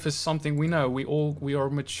 faith is something we know. We are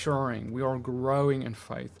maturing. We are growing in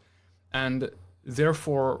faith. And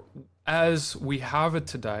therefore, as we have it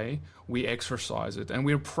today, we exercise it. And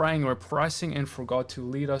we're praying, we're pressing in for God to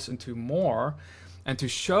lead us into more and to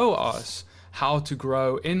show us how to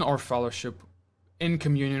grow in our fellowship, in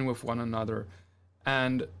communion with one another.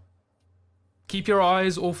 And keep your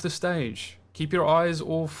eyes off the stage. Keep your eyes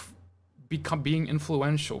off being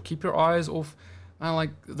influential. Keep your eyes off... like,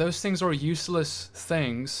 those things are useless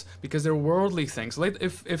things because they're worldly things. Like,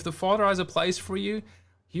 if the Father has a place for you,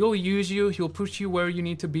 he'll use you, he'll put you where you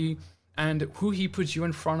need to be, and who he puts you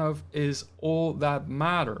in front of is all that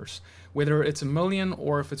matters. Whether it's a million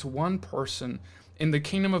or if it's one person, in the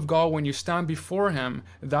kingdom of God, when you stand before him,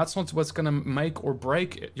 that's not what's going to make or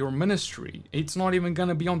break your ministry. It's not even going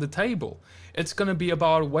to be on the table. It's going to be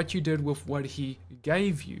about what you did with what he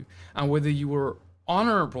gave you, and whether you were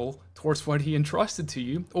honorable towards what he entrusted to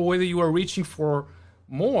you, or whether you were reaching for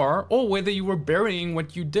more, or whether you were burying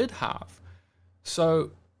what you did have.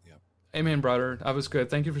 So, yep. Amen, brother. That was good.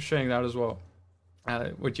 Thank you for sharing that as well.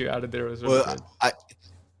 What you added there was really good.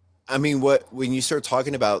 I mean, when you start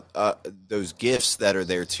talking about those gifts that are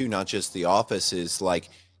there too, not just the office, is like,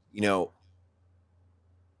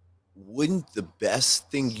 wouldn't the best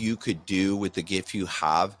thing you could do with the gift you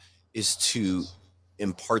have is to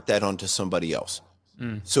impart that onto somebody else?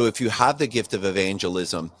 So if you have the gift of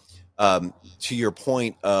evangelism, to your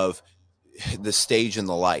point of the stage and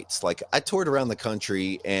the lights, like, I toured around the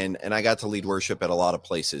country and I got to lead worship at a lot of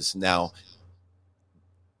places. Now,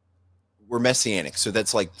 we're messianic, so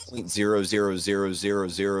that's like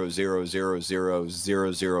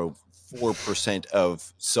 0.00000000004%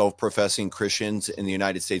 of self-professing Christians in the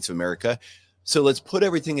United States of America. So let's put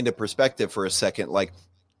everything into perspective for a second. Like,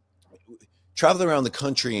 traveling around the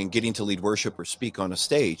country and getting to lead worship or speak on a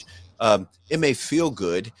stage, it may feel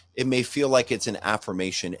good. It may feel like it's an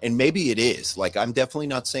affirmation, and maybe it is. Like, I'm definitely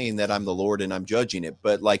not saying that I'm the Lord and I'm judging it,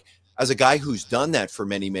 but like, as a guy who's done that for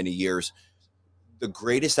many, many years, the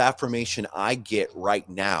greatest affirmation I get right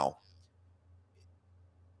now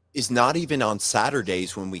is not even on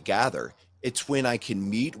Saturdays when we gather. It's when I can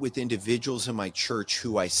meet with individuals in my church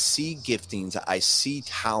who I see giftings, I see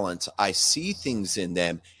talents, I see things in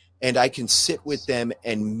them, and I can sit with them,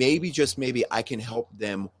 and maybe, just maybe, I can help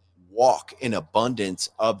them walk in abundance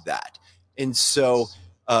of that. And so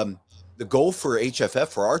the goal for HFF,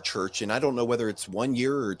 for our church, and I don't know whether it's 1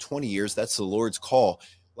 year or 20 years, that's the Lord's call.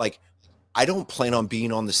 Like, I don't plan on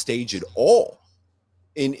being on the stage at all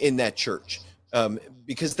in that church,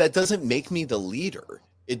 because that doesn't make me the leader.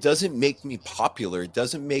 It doesn't make me popular. It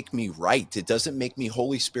doesn't make me right. It doesn't make me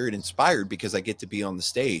Holy Spirit inspired because I get to be on the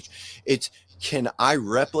stage. It's, can I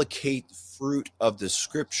replicate fruit of the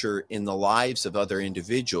scripture in the lives of other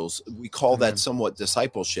individuals? We call that somewhat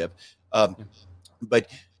discipleship. But,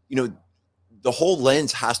 you know, the whole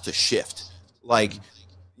lens has to shift. Like,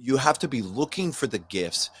 you have to be looking for the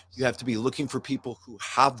gifts. You have to be looking for people who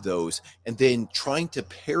have those, and then trying to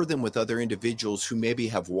pair them with other individuals who maybe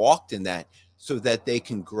have walked in that, so that they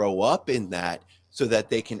can grow up in that, so that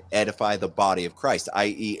they can edify the body of Christ,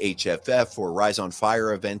 i.e. HFF or Rise on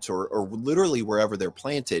Fire events, or literally wherever they're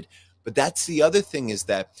planted. But that's the other thing, is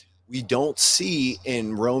that we don't see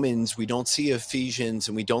in Romans, we don't see Ephesians,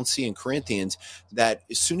 and we don't see in Corinthians that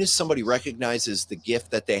as soon as somebody recognizes the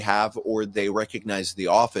gift that they have, or they recognize the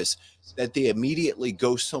office, that they immediately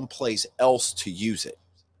go someplace else to use it.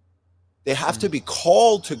 They have to be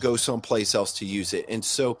called to go someplace else to use it. And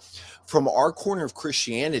so from our corner of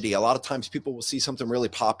Christianity, a lot of times people will see something really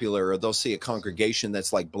popular, or they'll see a congregation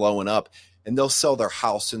that's like blowing up, and they'll sell their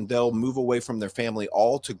house and they'll move away from their family,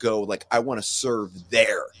 all to go like, I want to serve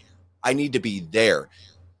there. I need to be there.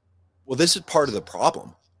 Well, this is part of the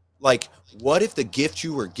problem. Like, what if the gift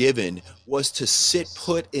you were given was to sit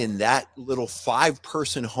put in that little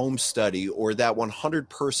 5-person home study, or that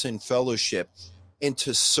 100-person fellowship, and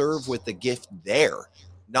to serve with the gift there,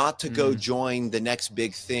 not to go join the next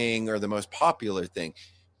big thing or the most popular thing?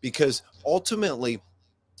 Because ultimately,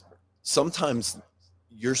 sometimes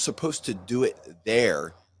you're supposed to do it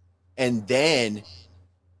there, and then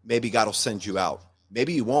maybe God will send you out.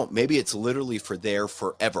 Maybe you won't. Maybe it's literally for there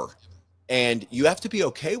forever. And you have to be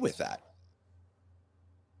okay with that.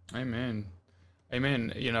 Amen.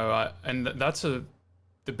 Amen. You know, and that's a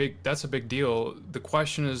big deal. The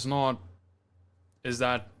question is not, is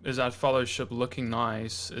that fellowship looking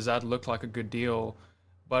nice? Does that look like a good deal?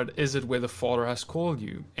 But is it where the Father has called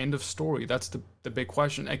you? End of story. That's the big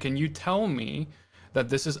question. And can you tell me that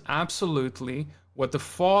this is absolutely what the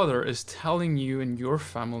Father is telling you and your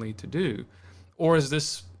family to do? Or is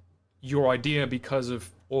this your idea because of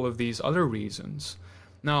all of these other reasons?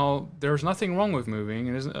 Now, there's nothing wrong with moving,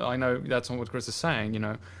 and I know that's not what Chris is saying, you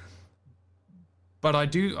know. But I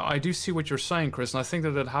do see what you're saying, Chris, and I think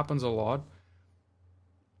that it happens a lot.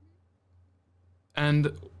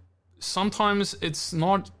 And sometimes it's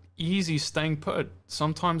not easy staying put.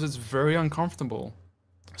 Sometimes it's very uncomfortable.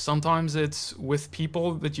 Sometimes it's with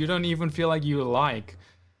people that you don't even feel like you like.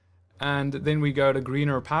 And then we go to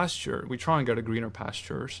greener pasture. We try and go to greener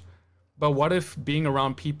pastures. But what if being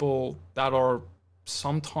around people that are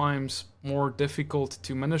sometimes more difficult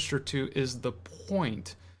to minister to is the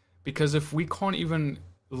point? Because if we can't even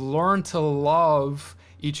learn to love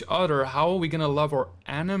each other, how are we going to love our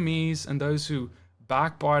enemies and those who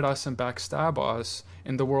backbite us and backstab us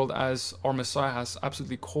in the world, as our Messiah has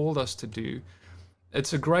absolutely called us to do?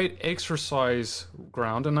 It's a great exercise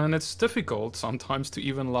ground, and then it's difficult sometimes to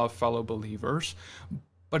even love fellow believers,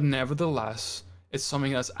 but nevertheless, it's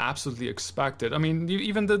something that's absolutely expected. I mean,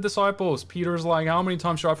 even the disciples, Peter's like, how many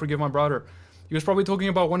times should I forgive my brother? He was probably talking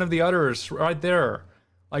about one of the others right there,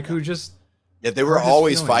 like who just... Yeah, they were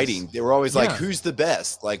always fighting. They were always like, who's the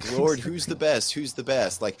best? Like, Lord, who's the best? Who's the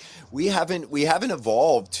best? Like, we haven't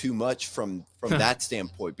evolved too much from that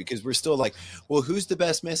standpoint, because we're still like, well, who's the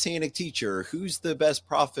best messianic teacher? Who's the best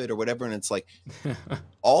prophet or whatever? And it's like,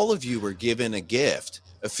 all of you were given a gift.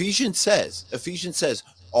 Ephesians says,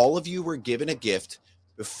 all of you were given a gift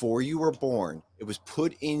before you were born. It was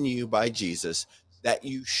put in you by Jesus that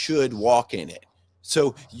you should walk in it.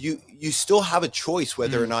 So you still have a choice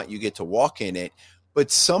whether or not you get to walk in it.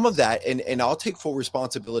 But some of that, and I'll take full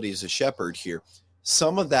responsibility as a shepherd here,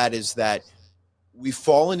 some of that is that we've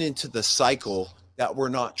fallen into the cycle that we're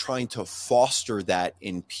not trying to foster that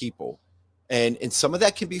in people. And some of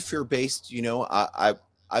that can be fear-based. You know,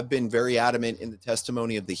 I've been very adamant in the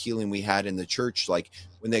testimony of the healing we had in the church. Like,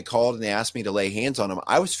 when they called and they asked me to lay hands on them,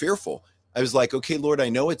 I was fearful. I was like, okay, Lord, I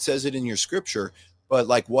know it says it in your scripture, but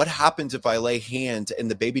like, what happens if I lay hands and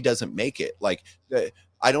the baby doesn't make it? Like,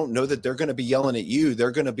 I don't know that they're going to be yelling at you.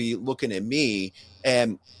 They're going to be looking at me.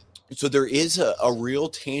 And so there is a real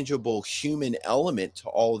tangible human element to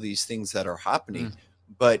all of these things that are happening.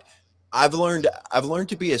 But I've learned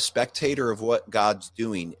to be a spectator of what God's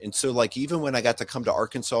doing. And so, like, even when I got to come to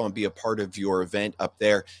Arkansas and be a part of your event up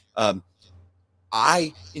there,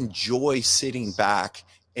 I enjoy sitting back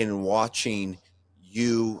and watching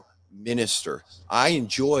you minister. I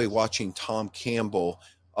enjoy watching Tom Campbell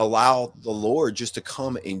allow the Lord just to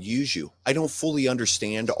come and use you. I don't fully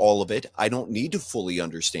understand all of it. I don't need to fully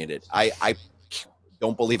understand it. I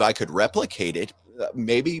don't believe I could replicate it.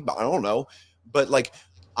 Maybe, I don't know. But like,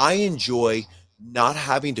 I enjoy not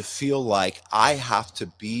having to feel like I have to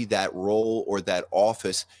be that role or that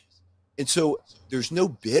office. And so there's no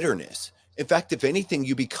bitterness. In fact, if anything,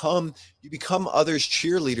 you become others'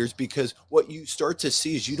 cheerleaders, because what you start to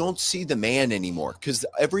see is you don't see the man anymore, because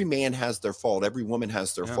every man has their fault. Every woman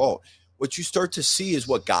has their fault. What you start to see is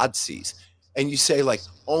what God sees. And you say like,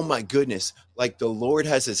 oh my goodness, like the Lord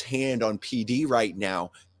has his hand on PD right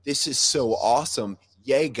now. This is so awesome.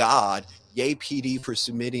 Yay, God. Yay, PD, for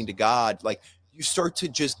submitting to God. Like, you start to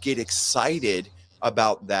just get excited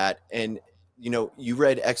about that. And, you know, you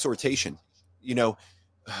read exhortation. You know,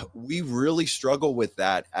 we really struggle with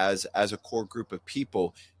that as a core group of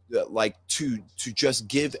people, like to just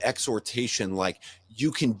give exhortation, like,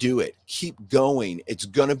 you can do it, keep going, it's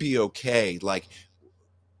gonna be okay. Like,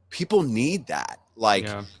 people need that. Like,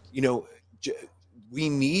 you know, we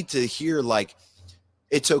need to hear like,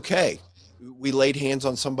 it's okay. We laid hands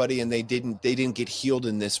on somebody and they didn't get healed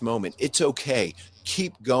in this moment. It's okay.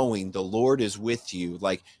 Keep going. The Lord is with you.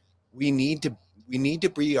 Like, we need to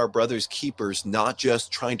be our brother's keepers, not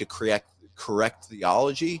just trying to correct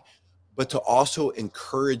theology, but to also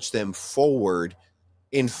encourage them forward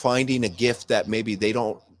in finding a gift that maybe they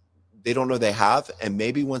don't know they have. And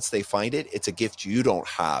maybe once they find it, it's a gift you don't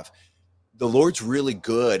have. The Lord's really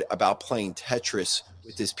good about playing Tetris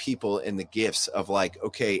with his people and the gifts of like,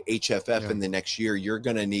 okay, HFF in the next year, you're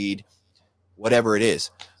going to need whatever it is.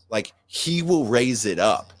 Like, he will raise it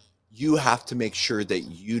up. You have to make sure that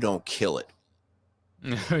you don't kill it.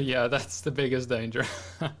 Yeah, that's the biggest danger.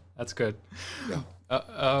 That's good.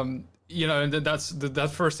 Yeah. You know, and that's that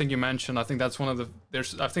first thing you mentioned. I think that's one of the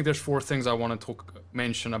there's four things I want to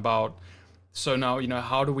mention about. So now, you know,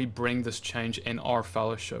 how do we bring this change in our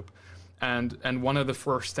fellowship? And one of the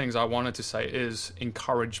first things I wanted to say is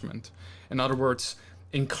encouragement. In other words,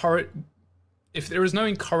 if there is no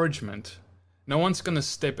encouragement, no one's going to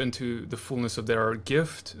step into the fullness of their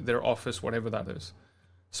gift, their office, whatever that is.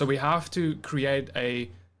 So we have to create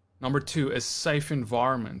number two, a safe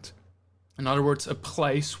environment. In other words, a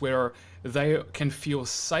place where they can feel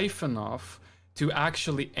safe enough to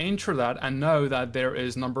actually enter that and know that there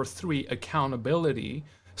is, number three, accountability,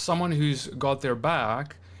 someone who's got their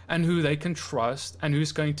back and who they can trust and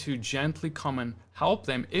who's going to gently come and help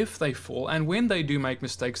them if they fall. And when they do make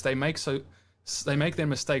mistakes, they make their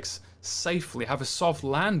mistakes safely, have a soft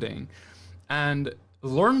landing, and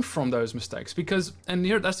learn from those mistakes. Because, and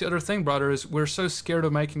here, that's the other thing, brother, is we're so scared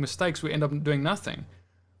of making mistakes, we end up doing nothing.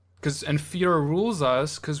 And fear rules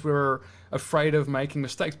us because we're afraid of making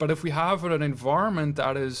mistakes. But if we have an environment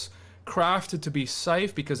that is crafted to be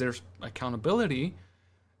safe because there's accountability,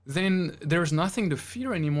 then there's nothing to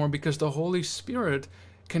fear anymore, because the Holy Spirit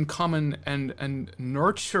can come and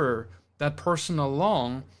nurture that person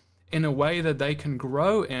along in a way that they can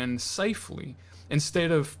grow in safely,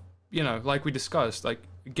 instead of, you know, like we discussed, like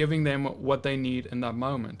giving them what they need in that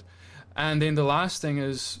moment. And then the last thing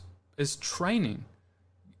is training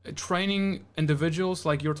individuals,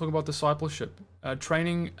 like you're talking about discipleship,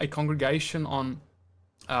 training a congregation on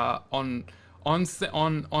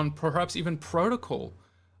perhaps even protocol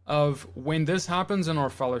of when this happens in our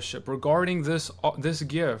fellowship regarding this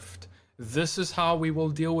gift, this is how we will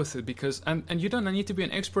deal with it. Because and you don't need to be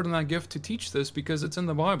an expert in that gift to teach this, because it's in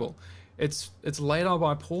the Bible. It's laid out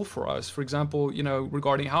by Paul for us. For example, you know,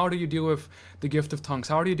 regarding how do you deal with the gift of tongues?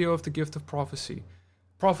 How do you deal with the gift of prophecy?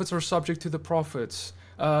 Prophets are subject to the prophets.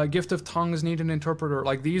 Gift of tongues need an interpreter.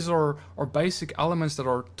 Like, these are basic elements that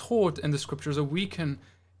are taught in the scriptures that we can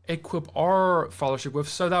equip our fellowship with,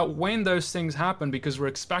 so that when those things happen, because we're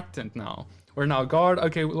expectant now, we're now, God,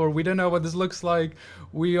 okay, Lord, we don't know what this looks like.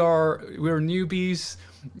 We're newbies.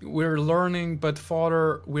 We're learning, but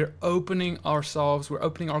Father, we're opening our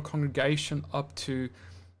congregation up to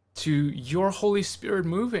your Holy Spirit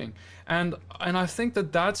moving. And I think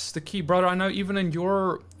that's the key, brother. I know even in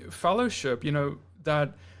your fellowship, you know,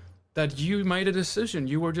 that you made a decision.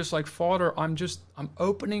 You were just like, Father, I'm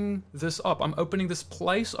opening this up. I'm opening this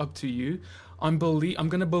place up to you. I'm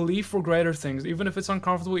going to believe for greater things, even if it's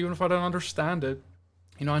uncomfortable, even if I don't understand it.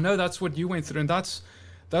 You know, I know that's what you went through, and that's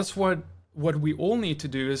what we all need to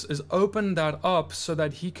do is open that up so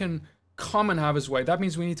that he can come and have his way. That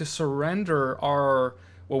means we need to surrender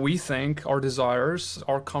what we think, our desires,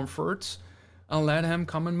 our comforts, and let him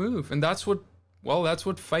come and move. And that's what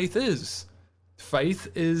faith is. Faith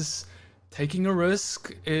is taking a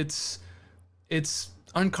risk. It's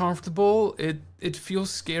uncomfortable. It feels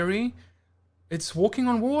scary. It's walking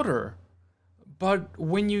on water. But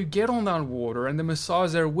when you get on that water and the Messiah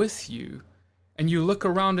is there with you, and you look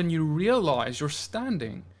around and you realize you're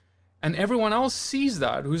standing, and everyone else sees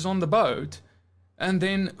that who's on the boat, and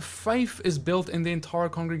then faith is built in the entire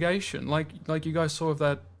congregation, like you guys saw with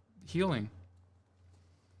that healing.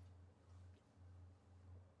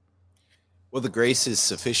 Well, the grace is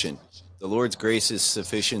sufficient. The Lord's grace is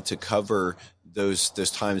sufficient to cover those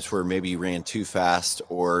times where maybe you ran too fast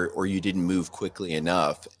or you didn't move quickly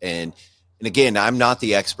enough. And again, I'm not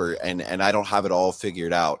the expert, and I don't have it all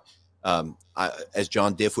figured out. As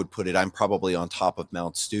John Diff would put it, I'm probably on top of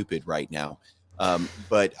Mount Stupid right now.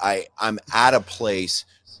 But I'm at a place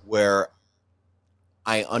where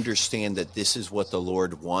I understand that this is what the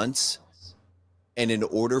Lord wants. And in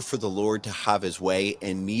order for the Lord to have his way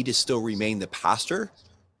and me to still remain the pastor,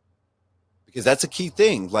 because that's a key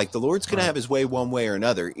thing. Like, the Lord's going to have his way one way or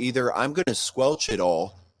another. Either I'm going to squelch it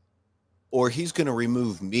all, or he's going to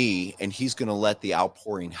remove me and he's going to let the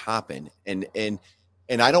outpouring happen. And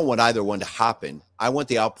I don't want either one to happen. I want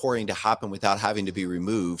the outpouring to happen without having to be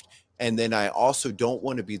removed. And then I also don't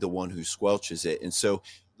want to be the one who squelches it. And so,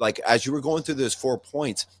 like, as you were going through those 4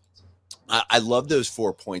 points, I love those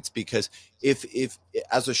 4 points, because if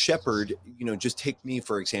as a shepherd, just take me,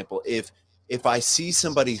 for example, if I see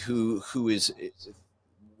somebody who is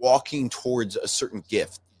walking towards a certain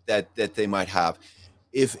gift that they might have,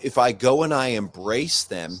 if I go and I embrace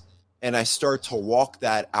them and I start to walk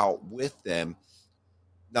that out with them,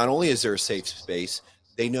 not only is there a safe space,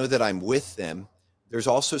 they know that I'm with them. There's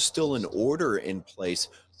also still an order in place.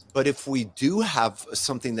 But if we do have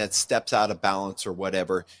something that steps out of balance or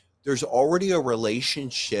whatever, there's already a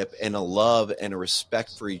relationship and a love and a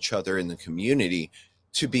respect for each other in the community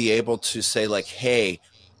to be able to say, like, hey,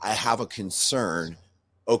 I have a concern.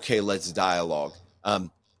 Okay, let's dialogue.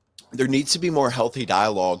 There needs to be more healthy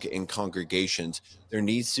dialogue in congregations. There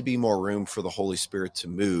needs to be more room for the Holy Spirit to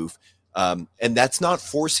move. And that's not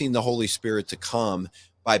forcing the Holy Spirit to come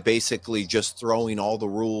by basically just throwing all the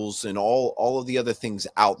rules and all of the other things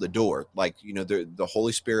out the door. Like, the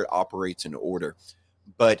Holy Spirit operates in order.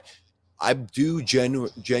 But I do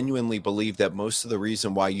genuinely believe that most of the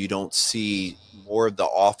reason why you don't see more of the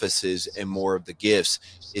offices and more of the gifts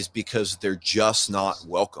is because they're just not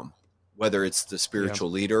welcome, whether it's the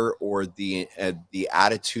spiritual leader or the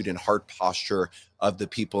attitude and heart posture of the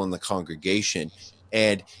people in the congregation.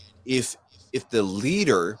 And if the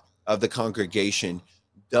leader of the congregation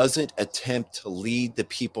doesn't attempt to lead the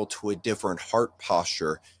people to a different heart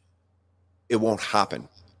posture, it won't happen.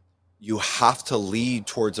 You have to lead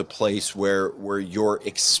towards a place where you're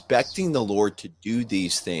expecting the Lord to do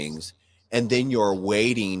these things, and then you're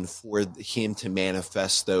waiting for him to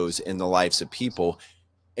manifest those in the lives of people.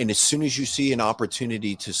 And as soon as you see an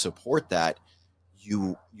opportunity to support that,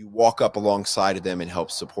 you walk up alongside of them and help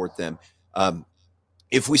support them.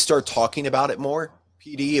 If we start talking about it more,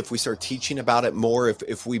 PD, if we start teaching about it more,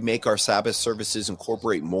 if we make our Sabbath services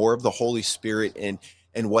incorporate more of the Holy Spirit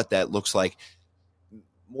and what that looks like,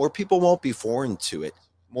 more people won't be foreign to it.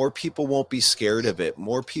 More people won't be scared of it.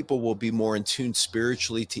 More people will be more in tune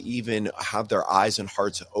spiritually to even have their eyes and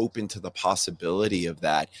hearts open to the possibility of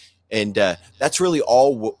that. And that's really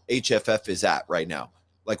all HFF is at right now.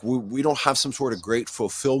 Like, we don't have some sort of great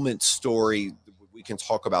fulfillment story we can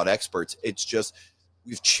talk about experts. It's just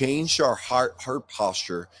we've changed our heart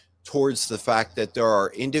posture towards the fact that there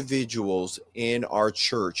are individuals in our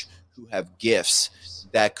church who have gifts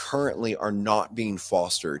that currently are not being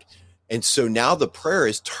fostered. And so now the prayer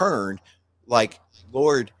is turned like,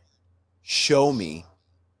 Lord, show me,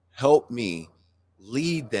 help me,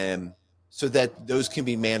 lead them so that those can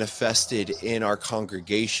be manifested in our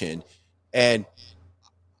congregation. And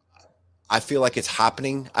I feel like it's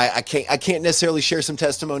happening. I can't necessarily share some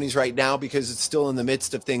testimonies right now because it's still in the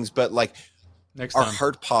midst of things, but like our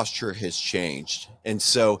heart posture has changed. And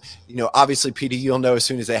so, obviously, PD, you'll know as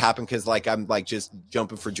soon as they happen, because like I'm like just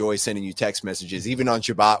jumping for joy sending you text messages, even on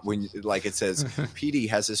Shabbat when like it says PD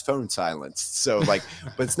has his phone silenced. So like,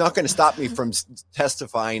 but it's not going to stop me from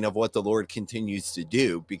testifying of what the Lord continues to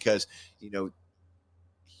do, because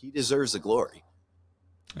he deserves the glory.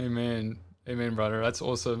 Amen. Amen, brother. That's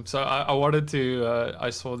awesome. So I wanted to, I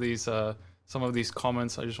saw these, some of these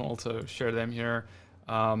comments. I just want to share them here.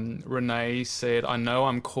 Renee said, I know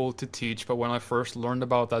I'm called to teach, but when I first learned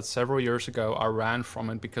about that several years ago, I ran from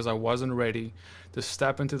it because I wasn't ready to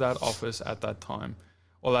step into that office at that time.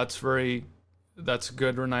 Well, that's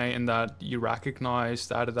good, Renee, in that you recognize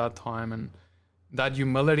that at that time, and that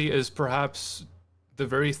humility is perhaps the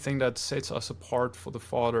very thing that sets us apart for the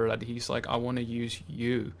Father, that he's like, I want to use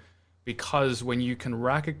you because when you can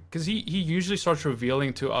because he usually starts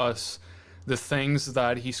revealing to us the things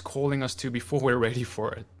that he's calling us to before we're ready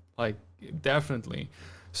for it. Like, definitely.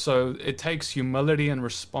 So it takes humility and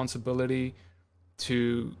responsibility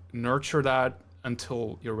to nurture that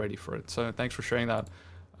until you're ready for it. So thanks for sharing that.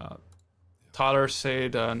 Uh, Tyler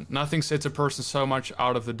said, nothing sets a person so much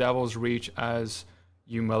out of the devil's reach as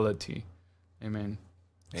humility. Amen.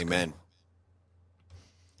 That's Amen. good.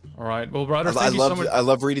 All right. Well, brother, thank you so much. I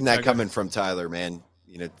love reading that coming from Tyler, man.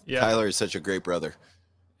 Tyler is such a great brother.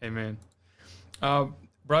 Amen.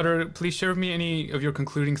 Brother, please share with me any of your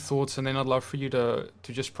concluding thoughts, and then I'd love for you to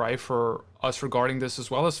just pray for us regarding this, as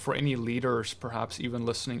well as for any leaders perhaps even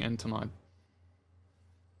listening in tonight.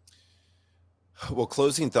 Well,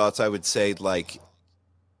 closing thoughts, I would say, like,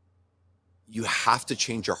 you have to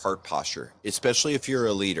change your heart posture, especially if you're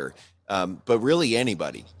a leader. But really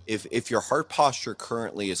anybody, if your heart posture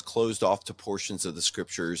currently is closed off to portions of the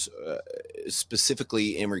scriptures,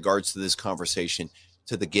 specifically in regards to this conversation,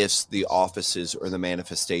 to the gifts, the offices, or the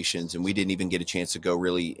manifestations, and we didn't even get a chance to go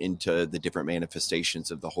really into the different manifestations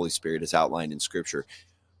of the Holy Spirit as outlined in scripture.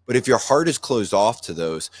 But if your heart is closed off to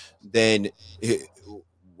those, then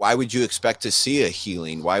why would you expect to see a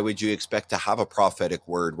healing? Why would you expect to have a prophetic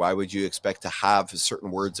word? Why would you expect to have certain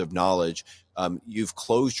words of knowledge? You've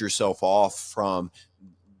closed yourself off from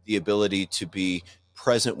the ability to be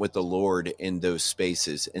present with the Lord in those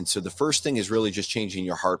spaces. And so the first thing is really just changing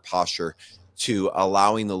your heart posture to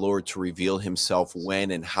allowing the Lord to reveal himself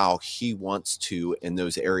when and how he wants to in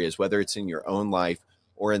those areas, whether it's in your own life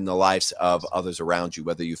or in the lives of others around you,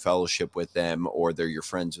 whether you fellowship with them or they're your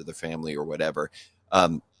friends or their family or whatever.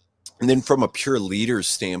 And then from a pure leader's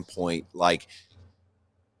standpoint, like,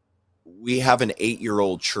 we have an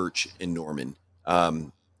 8-year-old church in Norman.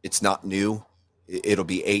 It's not new. It'll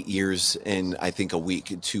be 8 years in, I think, a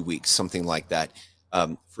week, 2 weeks, something like that.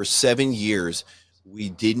 For 7 years, we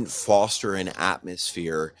didn't foster an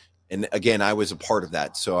atmosphere. And again, I was a part of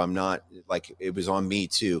that. So I'm not, like, it was on me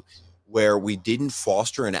too, where we didn't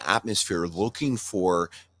foster an atmosphere looking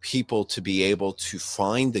for people to be able to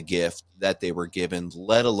find the gift that they were given,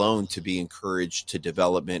 let alone to be encouraged to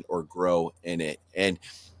development or grow in it. And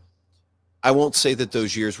I won't say that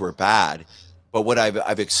those years were bad, but what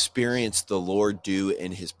I've experienced the Lord do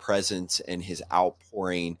in his presence and his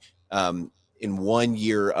outpouring, in 1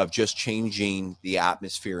 year of just changing the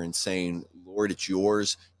atmosphere and saying, Lord, it's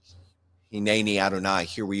yours. Hineni Adonai,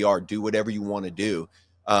 here we are. Do whatever you want to do.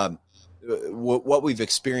 What we've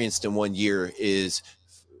experienced in 1 year is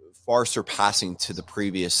far surpassing to the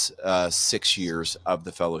previous 6 years of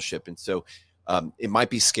the fellowship. And so it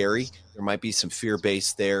might be scary. There might be some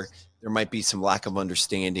fear-based there. There might be some lack of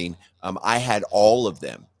understanding. I had all of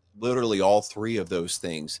them, literally all three of those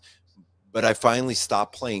things. But I finally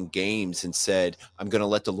stopped playing games and said, I'm going to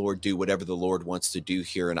let the Lord do whatever the Lord wants to do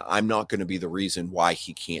here. And I'm not going to be the reason why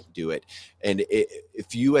he can't do it. And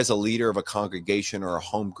if you, as a leader of a congregation or a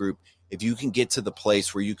home group, if you can get to the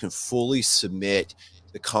place where you can fully submit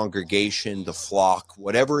the congregation, the flock,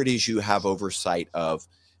 whatever it is you have oversight of,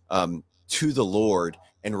 to the Lord,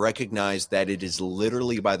 and recognize that it is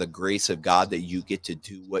literally by the grace of God that you get to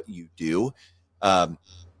do what you do, the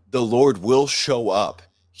Lord will show up.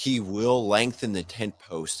 He will lengthen the tent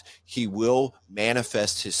post. He will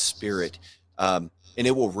manifest his spirit, and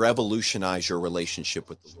it will revolutionize your relationship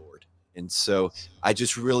with the Lord. And so I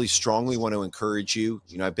just really strongly want to encourage you.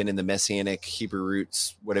 I've been in the Messianic Hebrew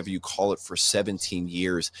roots, whatever you call it, for 17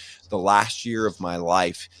 years. The last year of my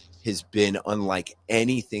life has been unlike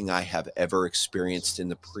anything I have ever experienced in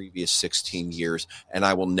the previous 16 years, and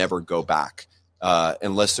I will never go back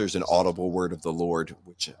unless there's an audible word of the Lord,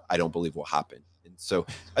 which I don't believe will happen. And so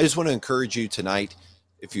I just want to encourage you tonight,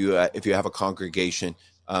 if you have a congregation,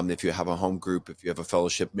 if you have a home group, if you have a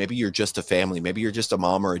fellowship, maybe you're just a family, maybe you're just a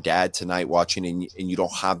mom or a dad tonight watching and you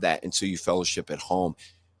don't have that, and so you fellowship at home.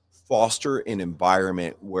 Foster an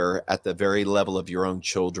environment where at the very level of your own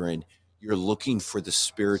children, you're looking for the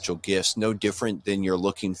spiritual gifts, no different than you're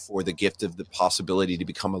looking for the gift of the possibility to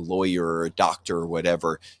become a lawyer or a doctor or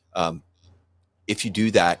whatever. If you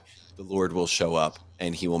do that, the Lord will show up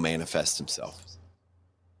and he will manifest himself.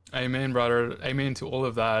 Amen, brother. Amen to all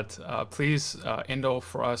of that. Please end off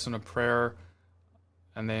for us in a prayer,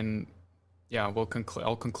 and then, I'll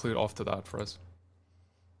conclude after that for us.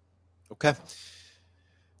 Okay.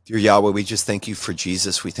 Dear Yahweh, we just thank you for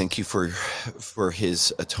Jesus. We thank you for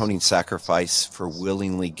his atoning sacrifice, for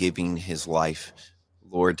willingly giving his life.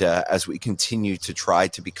 Lord, as we continue to try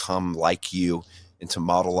to become like you and to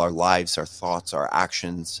model our lives, our thoughts, our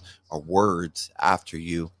actions, our words after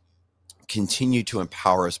you, continue to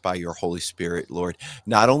empower us by your Holy Spirit, Lord,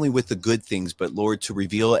 not only with the good things, but Lord, to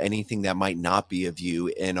reveal anything that might not be of you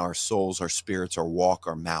in our souls, our spirits, our walk,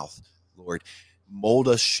 our mouth. Lord, mold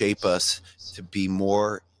us, shape us to be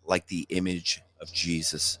more like the image of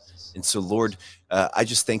Jesus. And so, Lord, I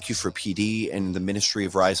just thank you for PD and the ministry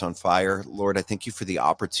of Rise on Fire. Lord, I thank you for the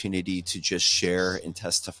opportunity to just share and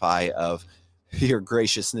testify of your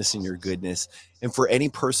graciousness and your goodness. And for any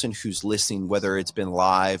person who's listening, whether it's been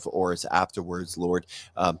live or it's afterwards, Lord,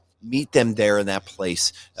 meet them there in that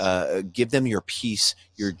place. Give them your peace,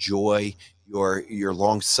 your joy, your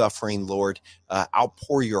long suffering, Lord.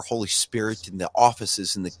 Outpour your Holy Spirit in the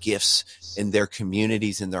offices and the gifts in their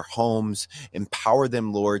communities, in their homes. Empower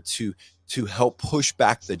them, Lord, to help push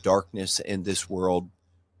back the darkness in this world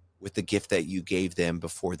with the gift that you gave them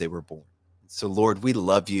before they were born. So, Lord, we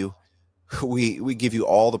love you. We give you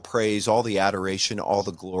all the praise, all the adoration, all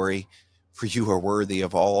the glory, for you are worthy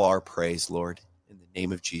of all our praise, Lord. In the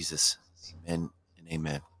name of Jesus, amen and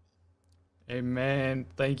amen. Amen.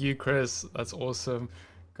 Thank you, Chris. That's awesome.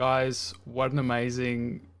 Guys, what an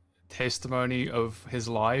amazing testimony of his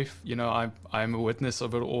life. You know, I'm a witness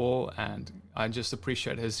of it all, and I just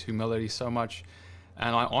appreciate his humility so much.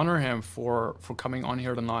 And I honor him for coming on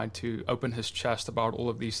here tonight to open his chest about all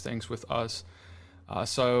of these things with us.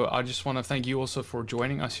 So I just want to thank you also for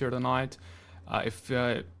joining us here tonight. If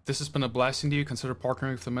this has been a blessing to you, consider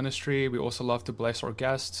partnering with the ministry. We also love to bless our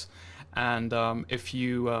guests. And if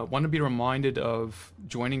you want to be reminded of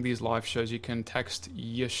joining these live shows, you can text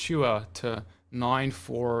Yeshua to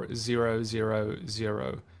 94000.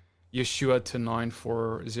 Yeshua to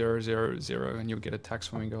 94000, and you'll get a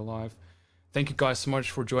text when we go live. Thank you guys so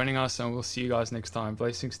much for joining us, and we'll see you guys next time.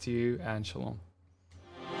 Blessings to you, and shalom.